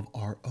above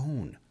our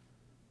own.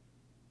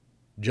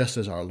 Just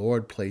as our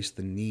Lord placed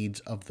the needs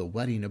of the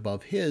wedding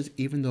above his,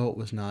 even though it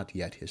was not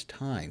yet his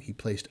time, he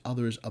placed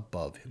others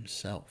above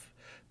himself,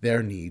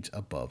 their needs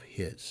above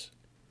his.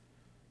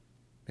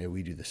 May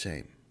we do the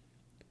same.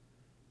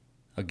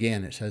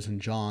 Again, it says in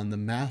John, the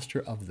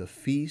master of the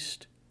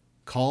feast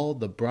called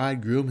the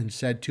bridegroom and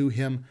said to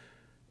him,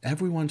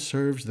 everyone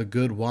serves the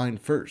good wine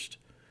first,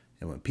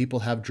 and when people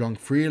have drunk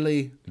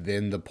freely,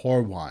 then the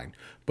poor wine.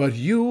 But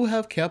you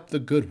have kept the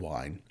good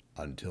wine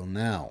until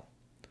now.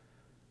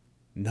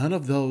 None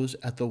of those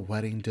at the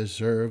wedding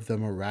deserve the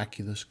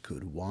miraculous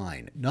good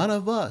wine. None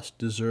of us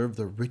deserve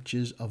the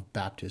riches of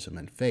baptism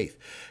and faith.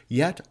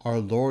 Yet our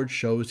Lord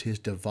shows his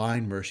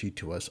divine mercy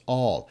to us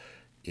all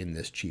in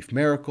this chief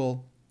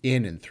miracle,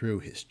 in and through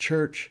his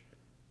church,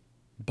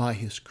 by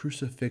his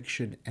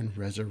crucifixion and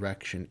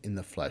resurrection in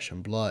the flesh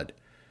and blood.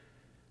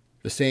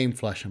 The same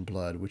flesh and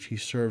blood which he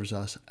serves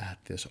us at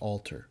this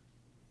altar.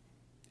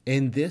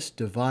 In this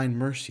divine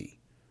mercy,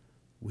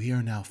 we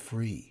are now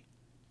free,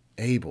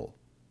 able,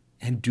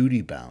 and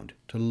duty-bound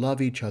to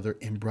love each other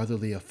in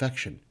brotherly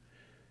affection,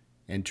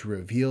 and to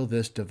reveal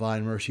this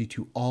divine mercy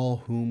to all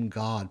whom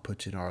God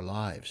puts in our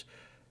lives.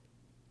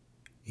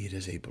 It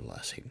is a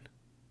blessing.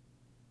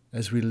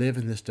 As we live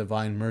in this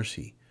divine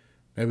mercy,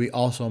 may we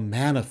also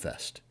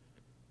manifest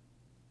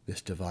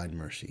this divine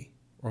mercy,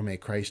 or may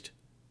Christ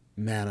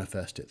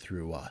manifest it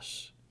through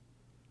us.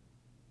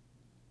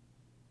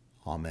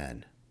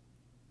 Amen.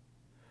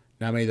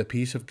 Now may the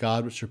peace of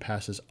God, which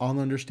surpasses all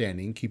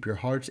understanding, keep your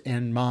hearts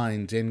and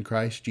minds in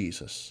Christ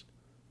Jesus.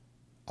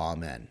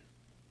 Amen.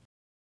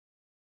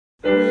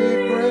 We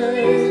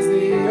praise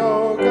thee,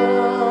 O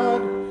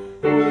God.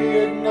 We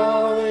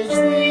acknowledge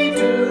thee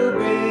to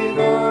be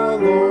the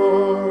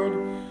Lord.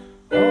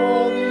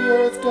 All the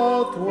earth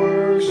doth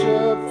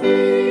worship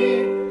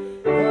thee,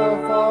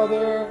 the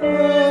Father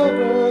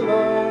everlasting.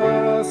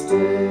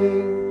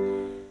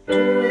 To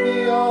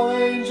thee all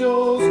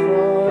angels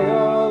cry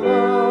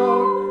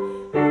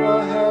aloud,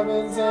 the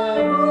heavens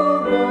and all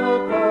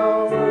the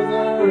power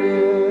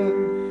therein.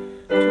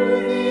 To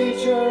thee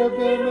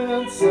cherubim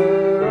and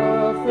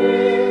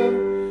seraphim,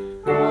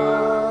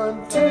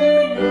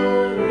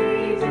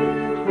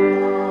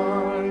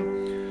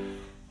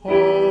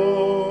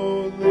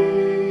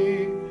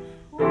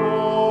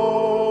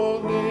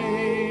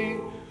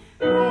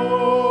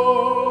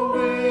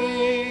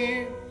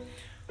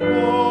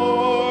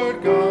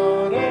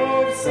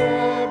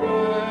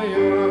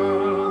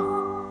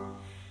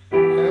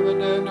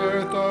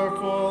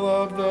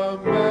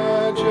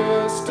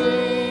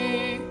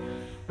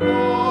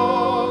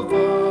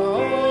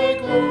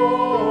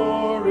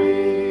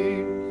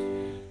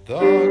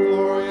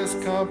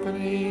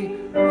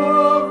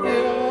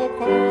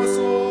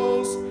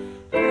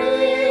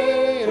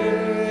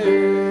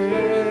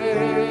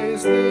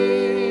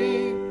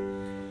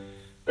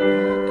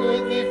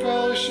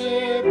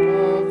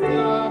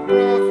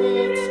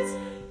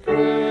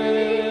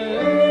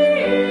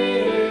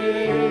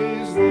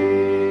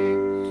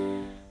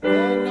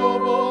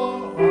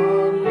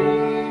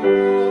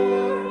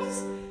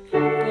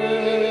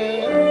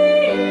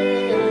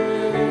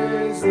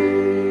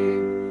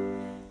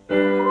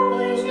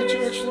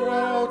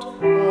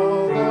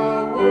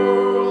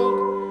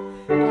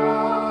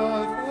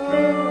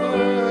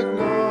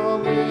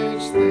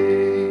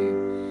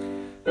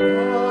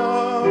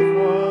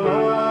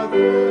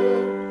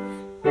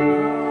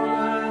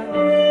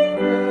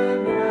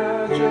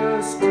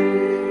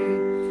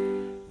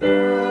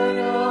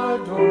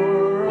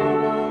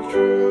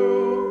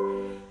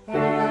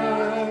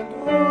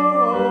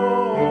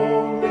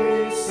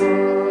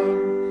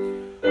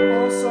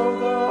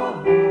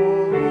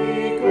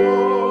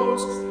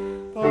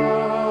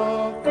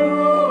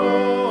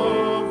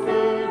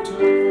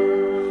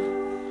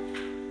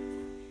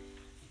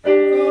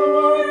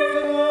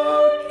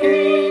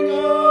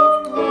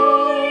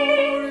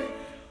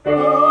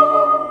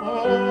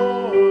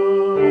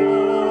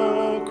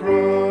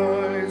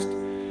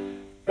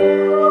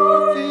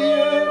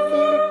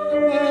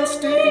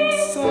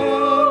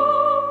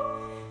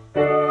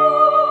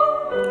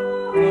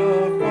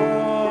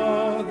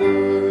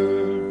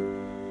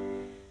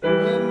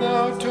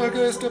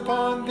 lookest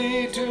upon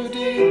thee to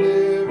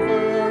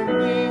deliver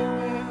me,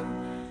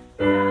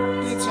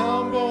 man. Didst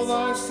humble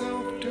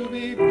thyself to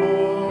be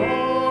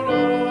born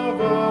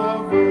of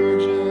a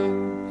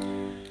virgin,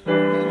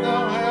 and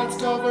thou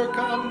hadst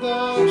overcome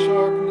the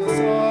sharpness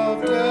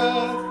of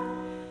death.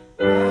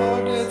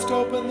 Thou didst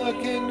open the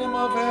kingdom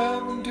of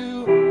heaven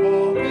to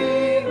all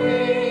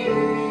believers.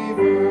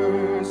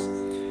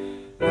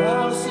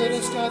 Thou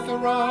sittest at the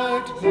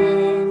right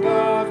hand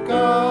of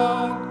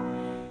God,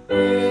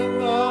 in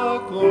the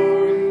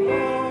glory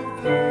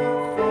of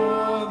the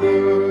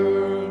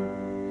Father.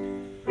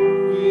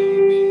 We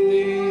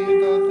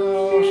believe that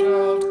thou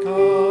shalt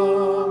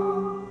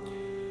come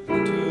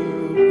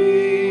to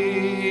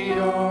be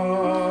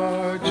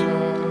our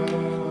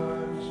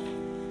judge.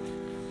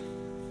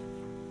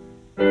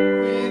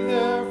 We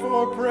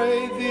therefore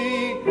pray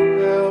thee,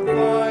 help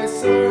thy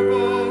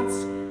servants,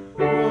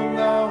 whom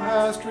thou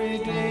hast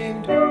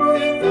redeemed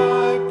with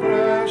thy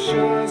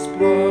precious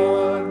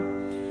blood.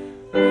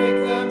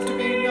 Make them to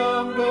be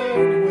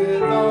numbered with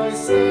thy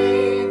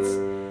saints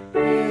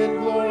in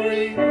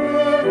glory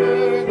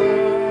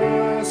everlasting.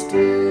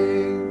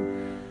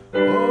 O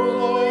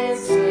Lord,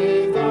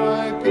 save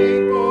thy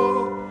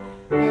people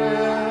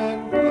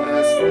and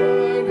bless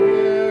thine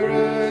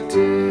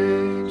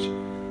heritage.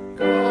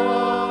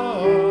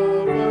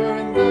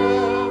 Govern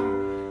them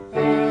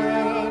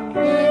and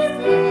lift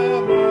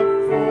them up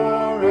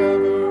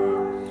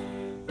forever.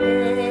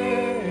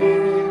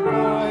 Day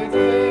by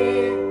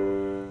day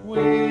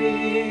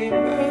we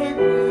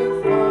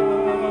magnify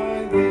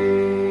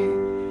thee,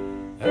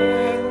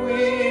 and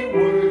we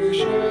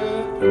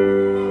worship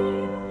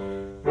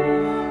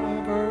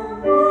forever,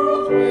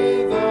 world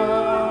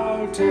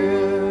without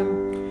end.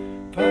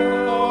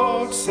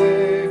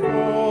 Vouchsafe, O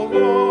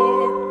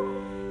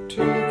Lord,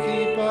 to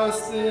keep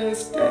us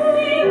this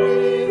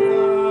day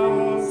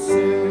without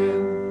sin.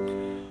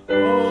 O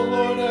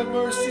Lord, have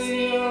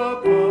mercy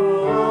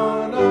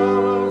upon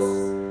us.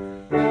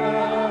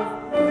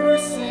 Have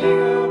mercy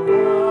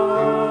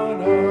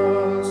upon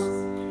us.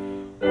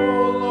 O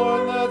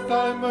Lord, let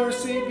thy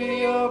mercy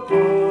be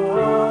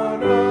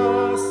upon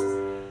us,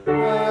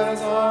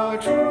 as our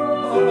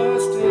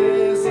trust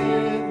is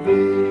in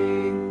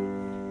thee.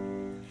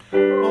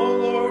 O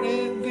Lord,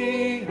 in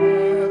thee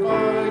have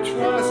I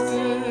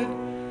trusted.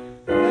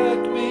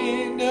 Let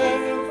me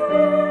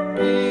never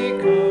be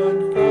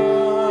confounded.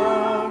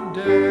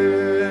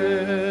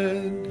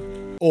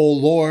 O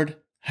Lord,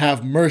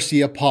 have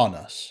mercy upon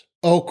us.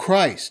 O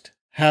Christ,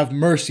 have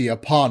mercy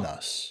upon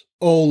us.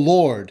 O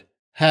Lord,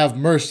 have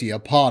mercy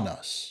upon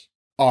us.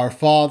 Our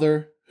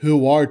Father,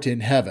 who art in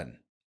heaven,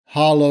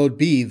 hallowed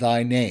be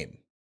thy name.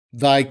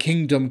 Thy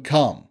kingdom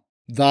come,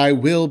 thy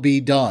will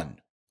be done,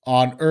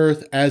 on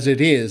earth as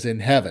it is in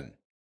heaven.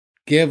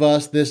 Give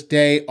us this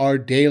day our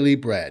daily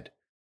bread,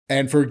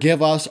 and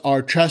forgive us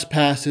our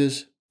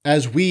trespasses,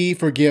 as we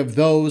forgive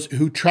those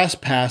who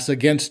trespass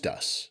against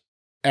us.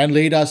 And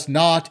lead us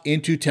not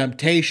into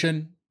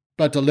temptation,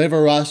 but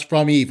deliver us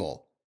from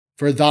evil.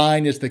 For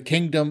thine is the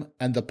kingdom,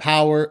 and the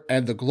power,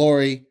 and the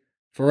glory,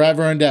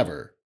 forever and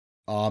ever.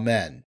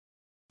 Amen.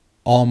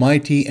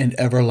 Almighty and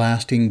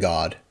everlasting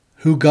God,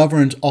 who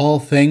governs all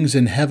things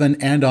in heaven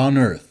and on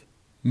earth,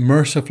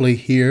 mercifully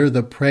hear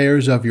the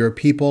prayers of your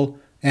people,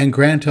 and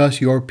grant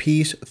us your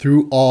peace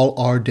through all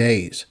our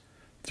days.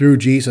 Through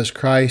Jesus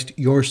Christ,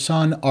 your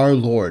Son, our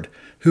Lord,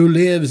 who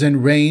lives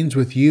and reigns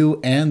with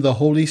you and the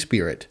Holy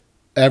Spirit,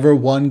 ever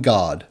one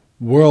God,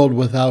 world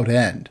without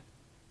end.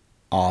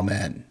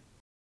 Amen.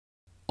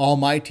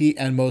 Almighty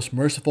and most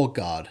merciful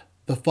God,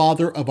 the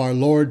Father of our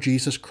Lord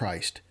Jesus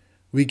Christ,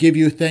 we give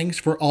you thanks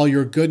for all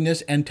your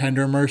goodness and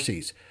tender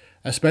mercies,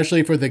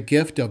 especially for the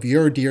gift of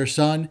your dear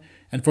Son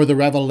and for the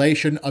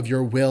revelation of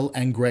your will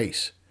and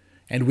grace.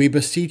 And we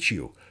beseech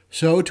you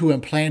so to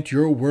implant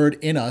your word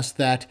in us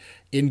that,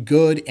 in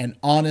good and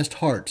honest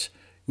hearts,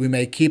 we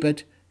may keep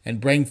it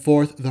and bring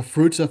forth the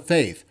fruits of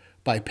faith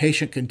by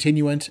patient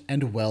continuance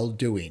and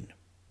well-doing.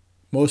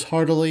 Most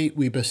heartily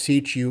we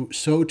beseech you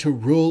so to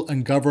rule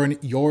and govern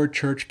your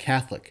Church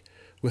Catholic,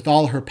 with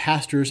all her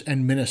pastors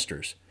and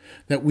ministers,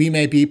 that we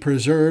may be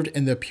preserved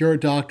in the pure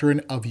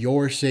doctrine of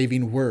your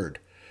saving word,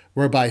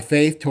 whereby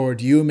faith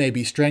toward you may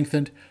be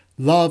strengthened,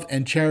 love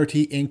and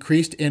charity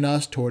increased in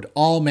us toward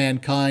all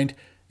mankind,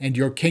 and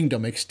your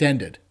kingdom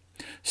extended.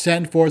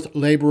 Send forth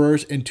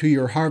laborers into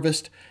your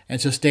harvest,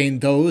 and sustain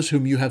those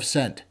whom you have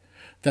sent,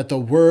 that the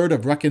word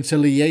of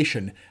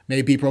reconciliation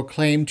may be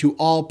proclaimed to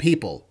all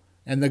people,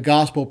 and the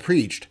gospel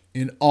preached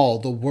in all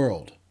the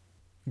world.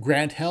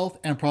 Grant health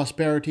and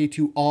prosperity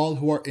to all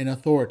who are in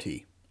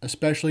authority,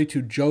 especially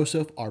to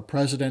Joseph, our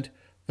President,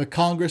 the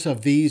Congress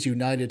of these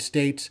United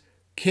States,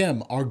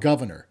 Kim, our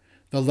Governor,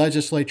 the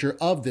legislature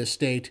of this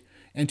state,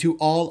 and to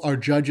all our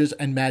judges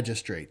and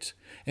magistrates,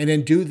 and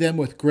endue them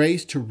with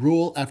grace to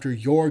rule after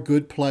your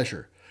good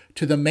pleasure,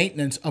 to the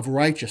maintenance of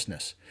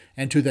righteousness,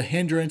 and to the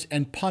hindrance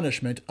and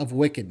punishment of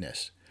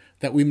wickedness,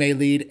 that we may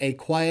lead a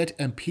quiet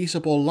and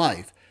peaceable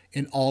life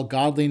in all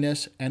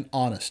godliness and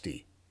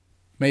honesty.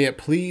 May it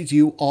please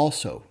you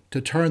also to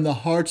turn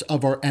the hearts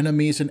of our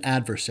enemies and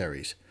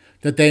adversaries,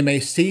 that they may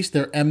cease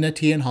their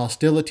enmity and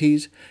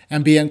hostilities,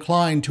 and be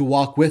inclined to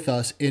walk with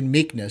us in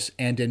meekness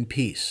and in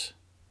peace.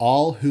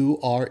 All who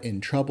are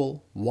in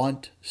trouble,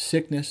 want,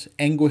 sickness,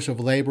 anguish of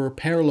labor,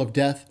 peril of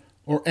death,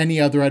 or any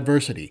other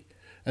adversity,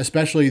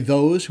 especially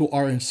those who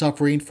are in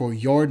suffering for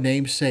your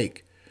name's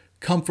sake,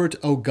 comfort,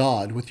 O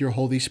God, with your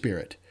Holy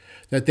Spirit,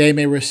 that they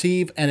may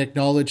receive and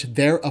acknowledge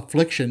their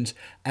afflictions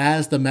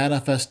as the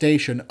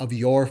manifestation of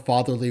your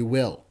fatherly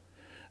will.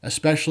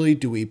 Especially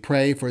do we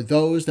pray for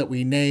those that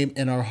we name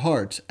in our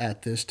hearts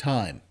at this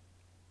time.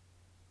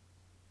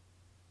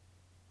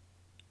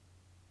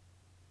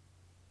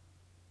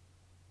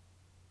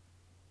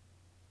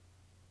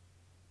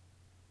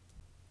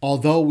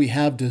 Although we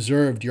have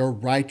deserved your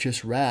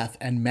righteous wrath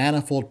and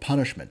manifold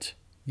punishments,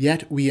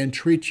 yet we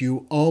entreat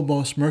you, O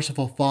most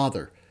merciful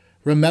Father,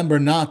 remember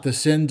not the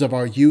sins of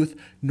our youth,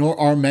 nor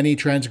our many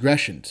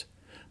transgressions,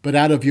 but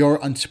out of your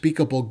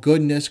unspeakable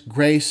goodness,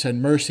 grace,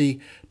 and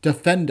mercy,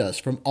 defend us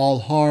from all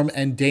harm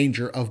and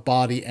danger of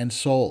body and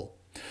soul.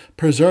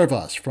 Preserve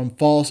us from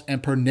false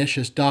and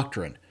pernicious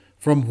doctrine,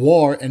 from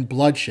war and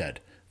bloodshed,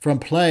 from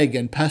plague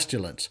and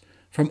pestilence,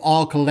 from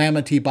all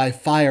calamity by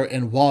fire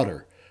and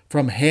water,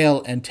 from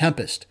hail and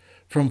tempest,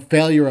 from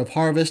failure of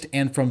harvest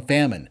and from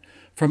famine,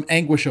 from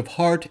anguish of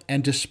heart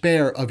and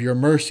despair of your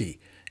mercy,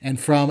 and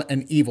from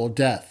an evil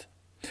death.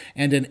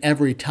 And in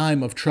every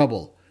time of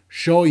trouble,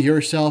 show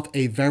yourself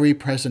a very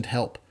present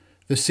help,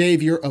 the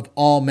Savior of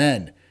all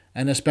men,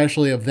 and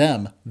especially of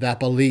them that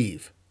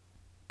believe.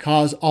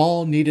 Cause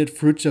all needed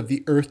fruits of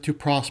the earth to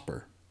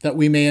prosper, that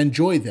we may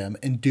enjoy them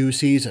in due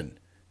season.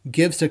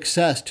 Give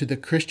success to the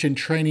Christian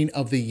training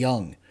of the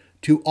young,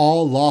 to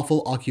all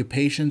lawful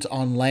occupations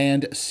on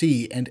land,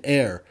 sea, and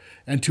air,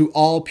 and to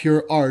all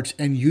pure arts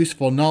and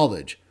useful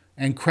knowledge,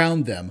 and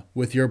crown them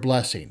with your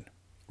blessing.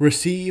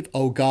 Receive,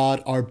 O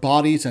God, our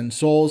bodies and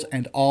souls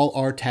and all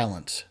our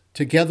talents,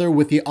 together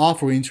with the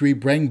offerings we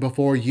bring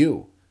before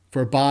you.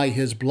 For by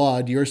his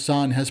blood your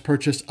Son has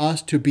purchased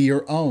us to be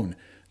your own,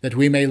 that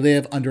we may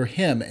live under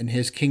him in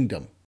his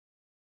kingdom.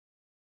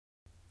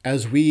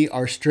 As we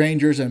are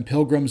strangers and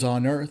pilgrims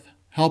on earth,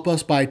 help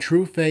us by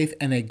true faith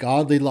and a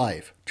godly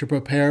life to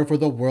prepare for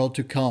the world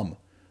to come,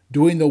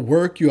 doing the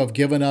work you have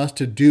given us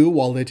to do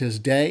while it is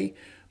day,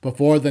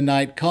 before the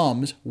night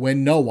comes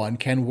when no one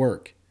can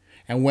work.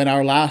 And when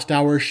our last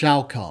hour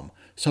shall come,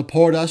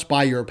 support us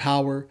by your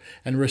power,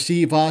 and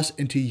receive us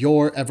into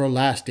your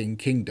everlasting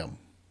kingdom.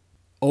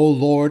 O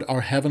Lord,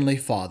 our heavenly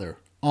Father,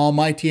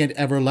 almighty and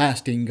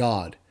everlasting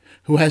God,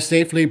 who has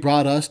safely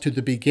brought us to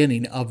the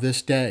beginning of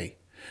this day,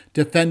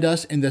 defend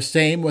us in the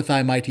same with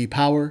thy mighty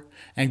power,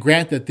 and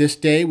grant that this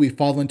day we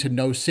fall into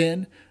no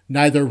sin,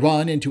 neither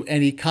run into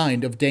any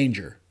kind of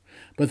danger,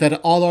 but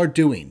that all our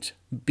doings,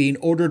 being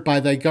ordered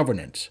by thy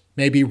governance,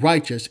 may be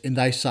righteous in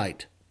thy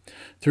sight.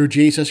 Through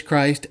Jesus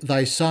Christ,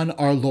 thy Son,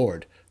 our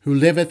Lord, who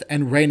liveth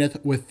and reigneth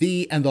with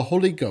thee and the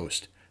Holy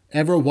Ghost,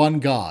 ever one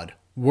God,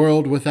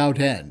 world without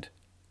end.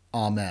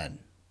 Amen.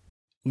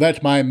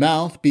 Let my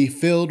mouth be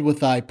filled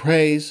with thy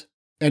praise,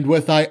 and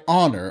with thy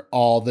honor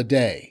all the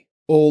day.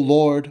 O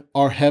Lord,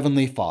 our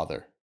heavenly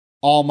Father,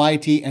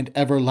 almighty and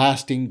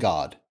everlasting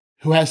God,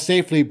 who has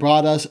safely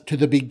brought us to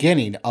the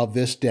beginning of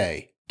this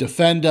day,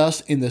 defend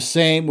us in the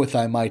same with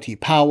thy mighty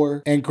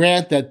power, and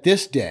grant that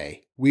this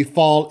day we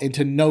fall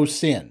into no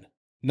sin,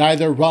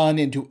 neither run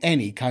into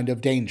any kind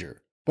of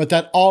danger, but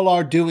that all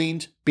our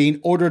doings, being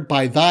ordered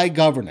by thy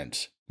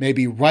governance, may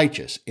be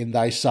righteous in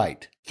thy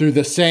sight. Through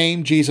the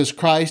same Jesus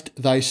Christ,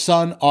 thy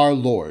Son, our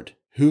Lord,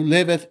 who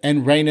liveth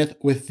and reigneth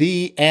with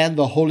thee and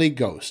the Holy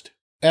Ghost,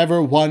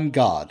 ever one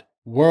God,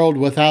 world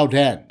without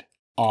end.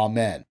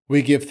 Amen.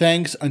 We give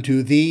thanks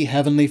unto thee,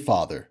 heavenly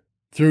Father,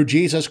 through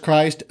Jesus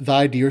Christ,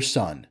 thy dear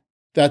Son,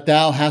 that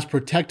thou hast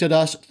protected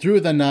us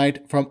through the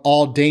night from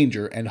all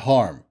danger and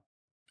harm.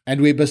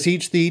 And we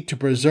beseech thee to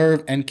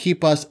preserve and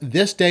keep us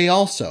this day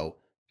also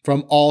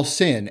from all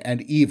sin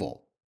and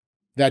evil,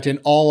 that in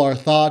all our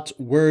thoughts,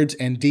 words,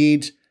 and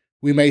deeds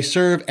we may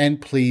serve and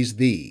please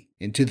thee.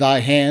 Into thy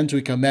hands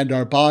we commend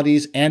our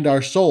bodies and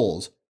our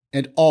souls,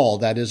 and all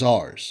that is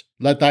ours.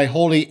 Let thy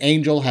holy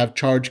angel have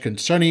charge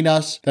concerning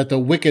us, that the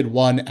wicked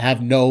one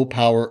have no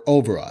power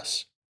over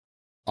us.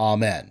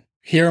 Amen.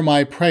 Hear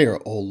my prayer,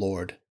 O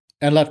Lord,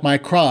 and let my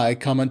cry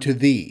come unto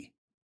thee.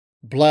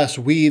 Bless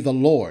we the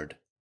Lord.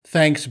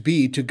 Thanks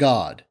be to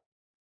God.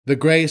 The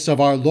grace of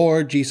our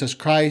Lord Jesus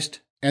Christ,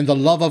 and the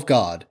love of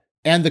God,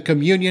 and the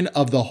communion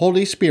of the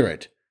Holy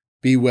Spirit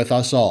be with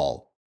us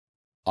all.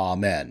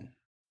 Amen.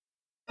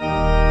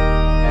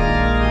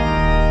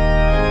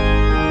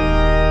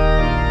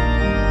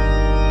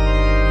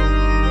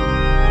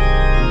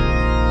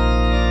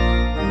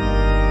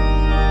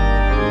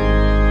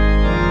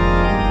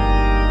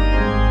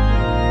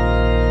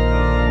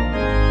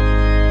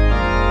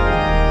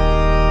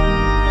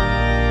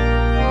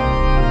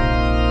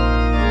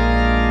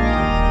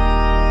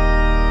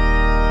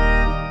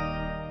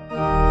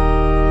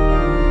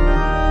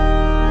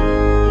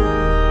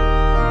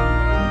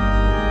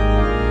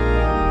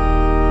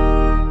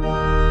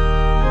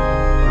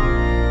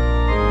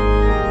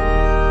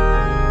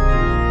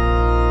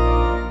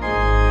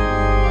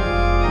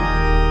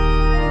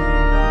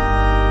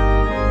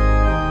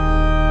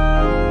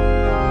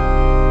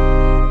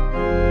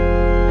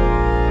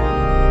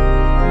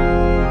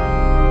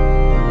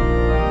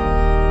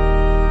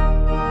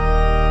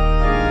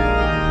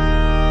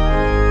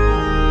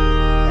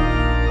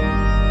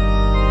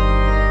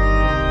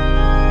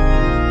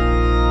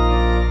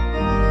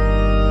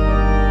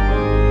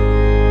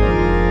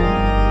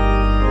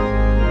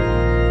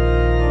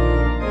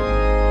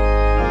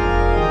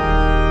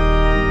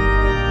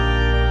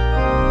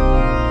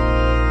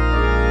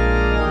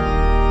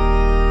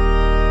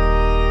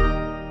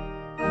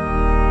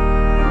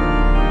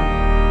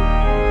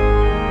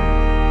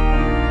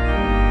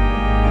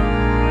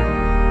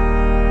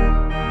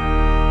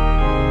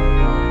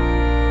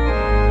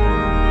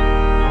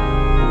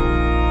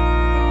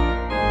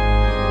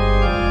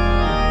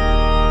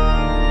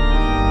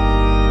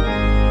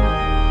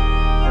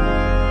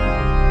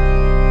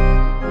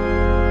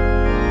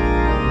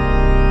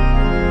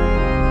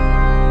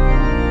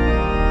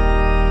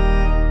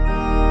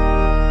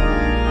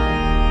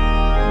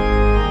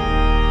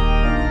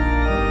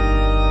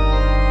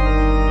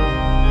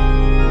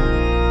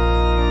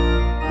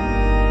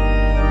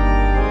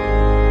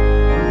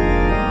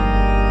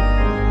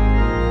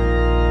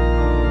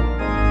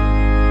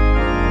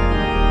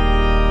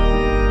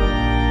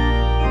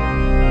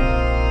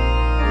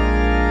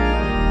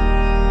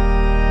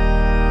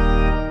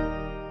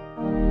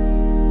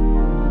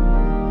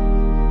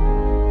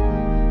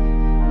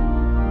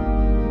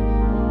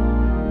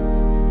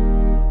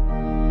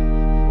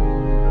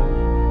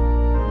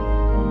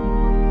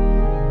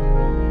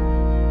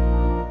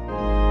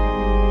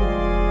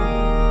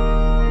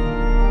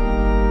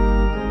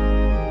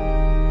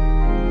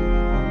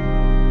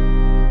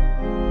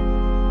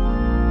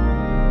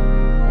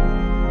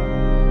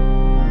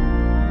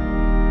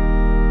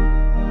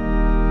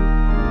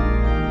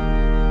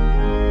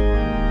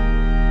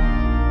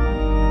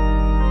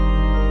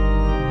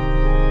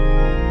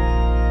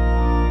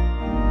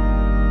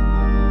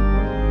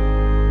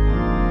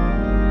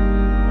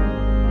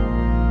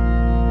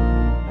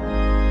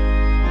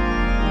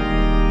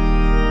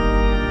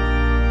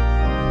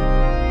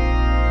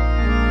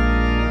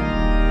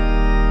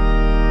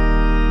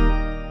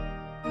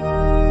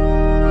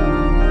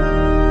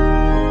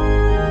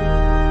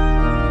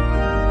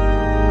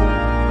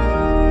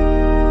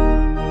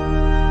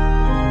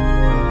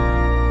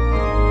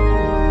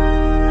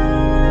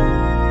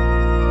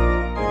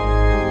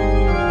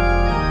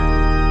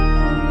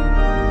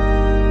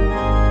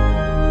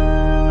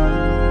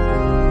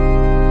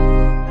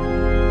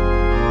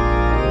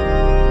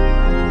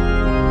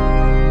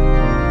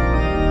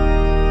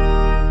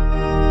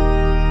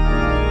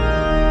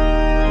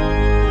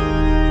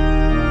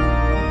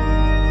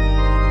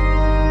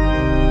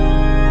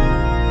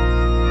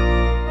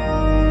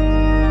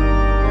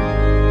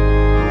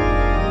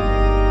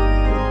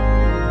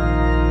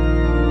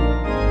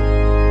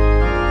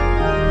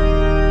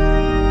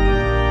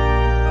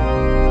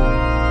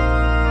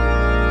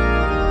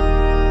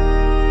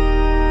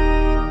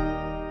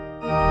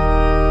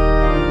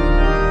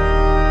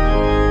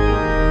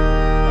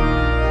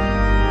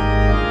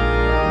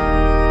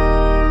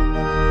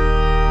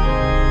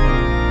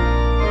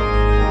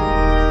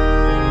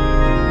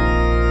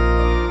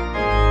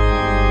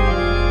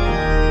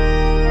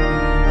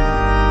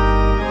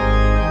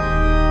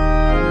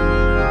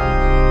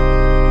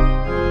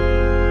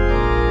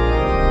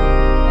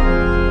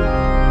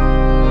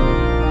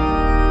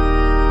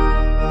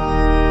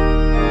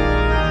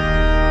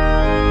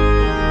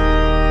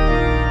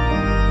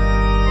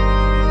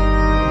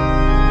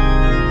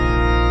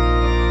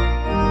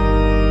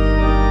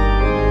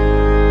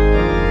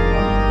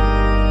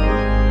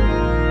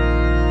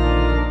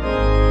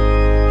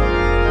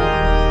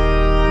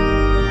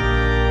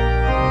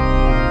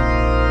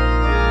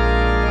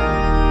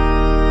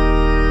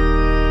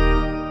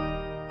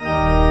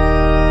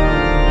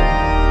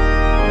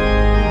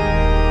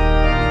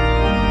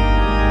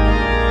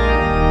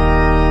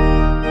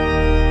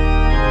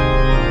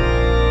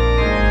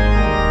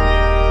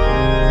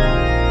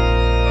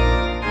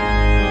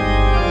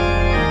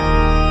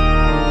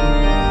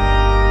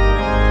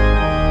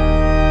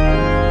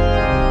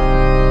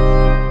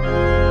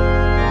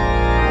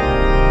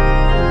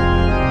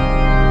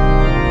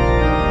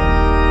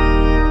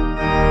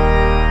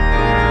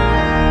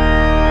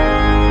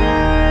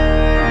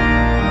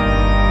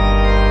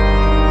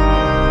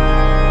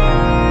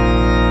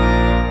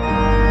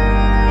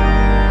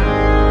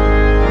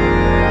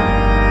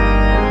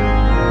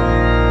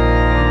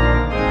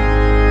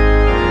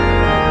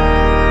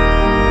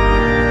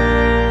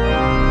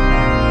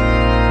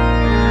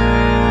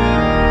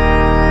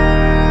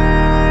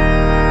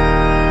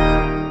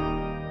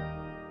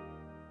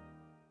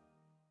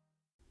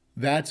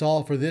 That's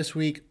all for this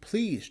week.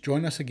 Please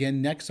join us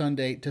again next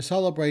Sunday to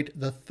celebrate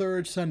the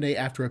third Sunday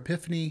after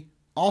Epiphany,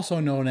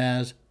 also known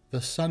as the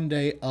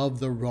Sunday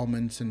of the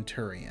Roman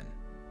Centurion.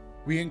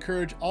 We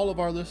encourage all of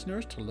our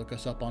listeners to look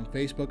us up on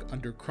Facebook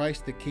under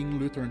Christ the King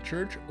Lutheran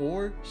Church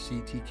or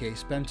CTK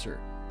Spencer.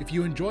 If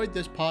you enjoyed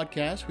this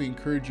podcast, we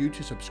encourage you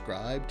to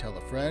subscribe, tell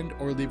a friend,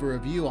 or leave a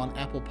review on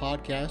Apple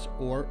Podcasts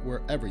or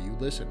wherever you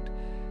listened.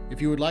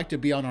 If you would like to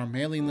be on our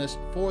mailing list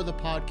for the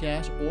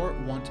podcast or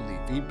want to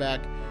leave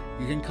feedback,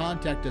 you can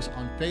contact us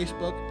on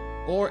Facebook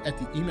or at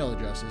the email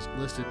addresses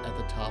listed at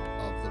the top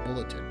of the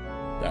bulletin.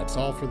 That's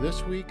all for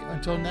this week.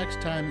 Until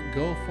next time,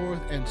 go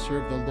forth and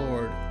serve the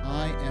Lord.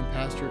 I am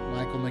Pastor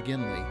Michael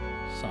McGinley,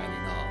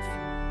 signing off.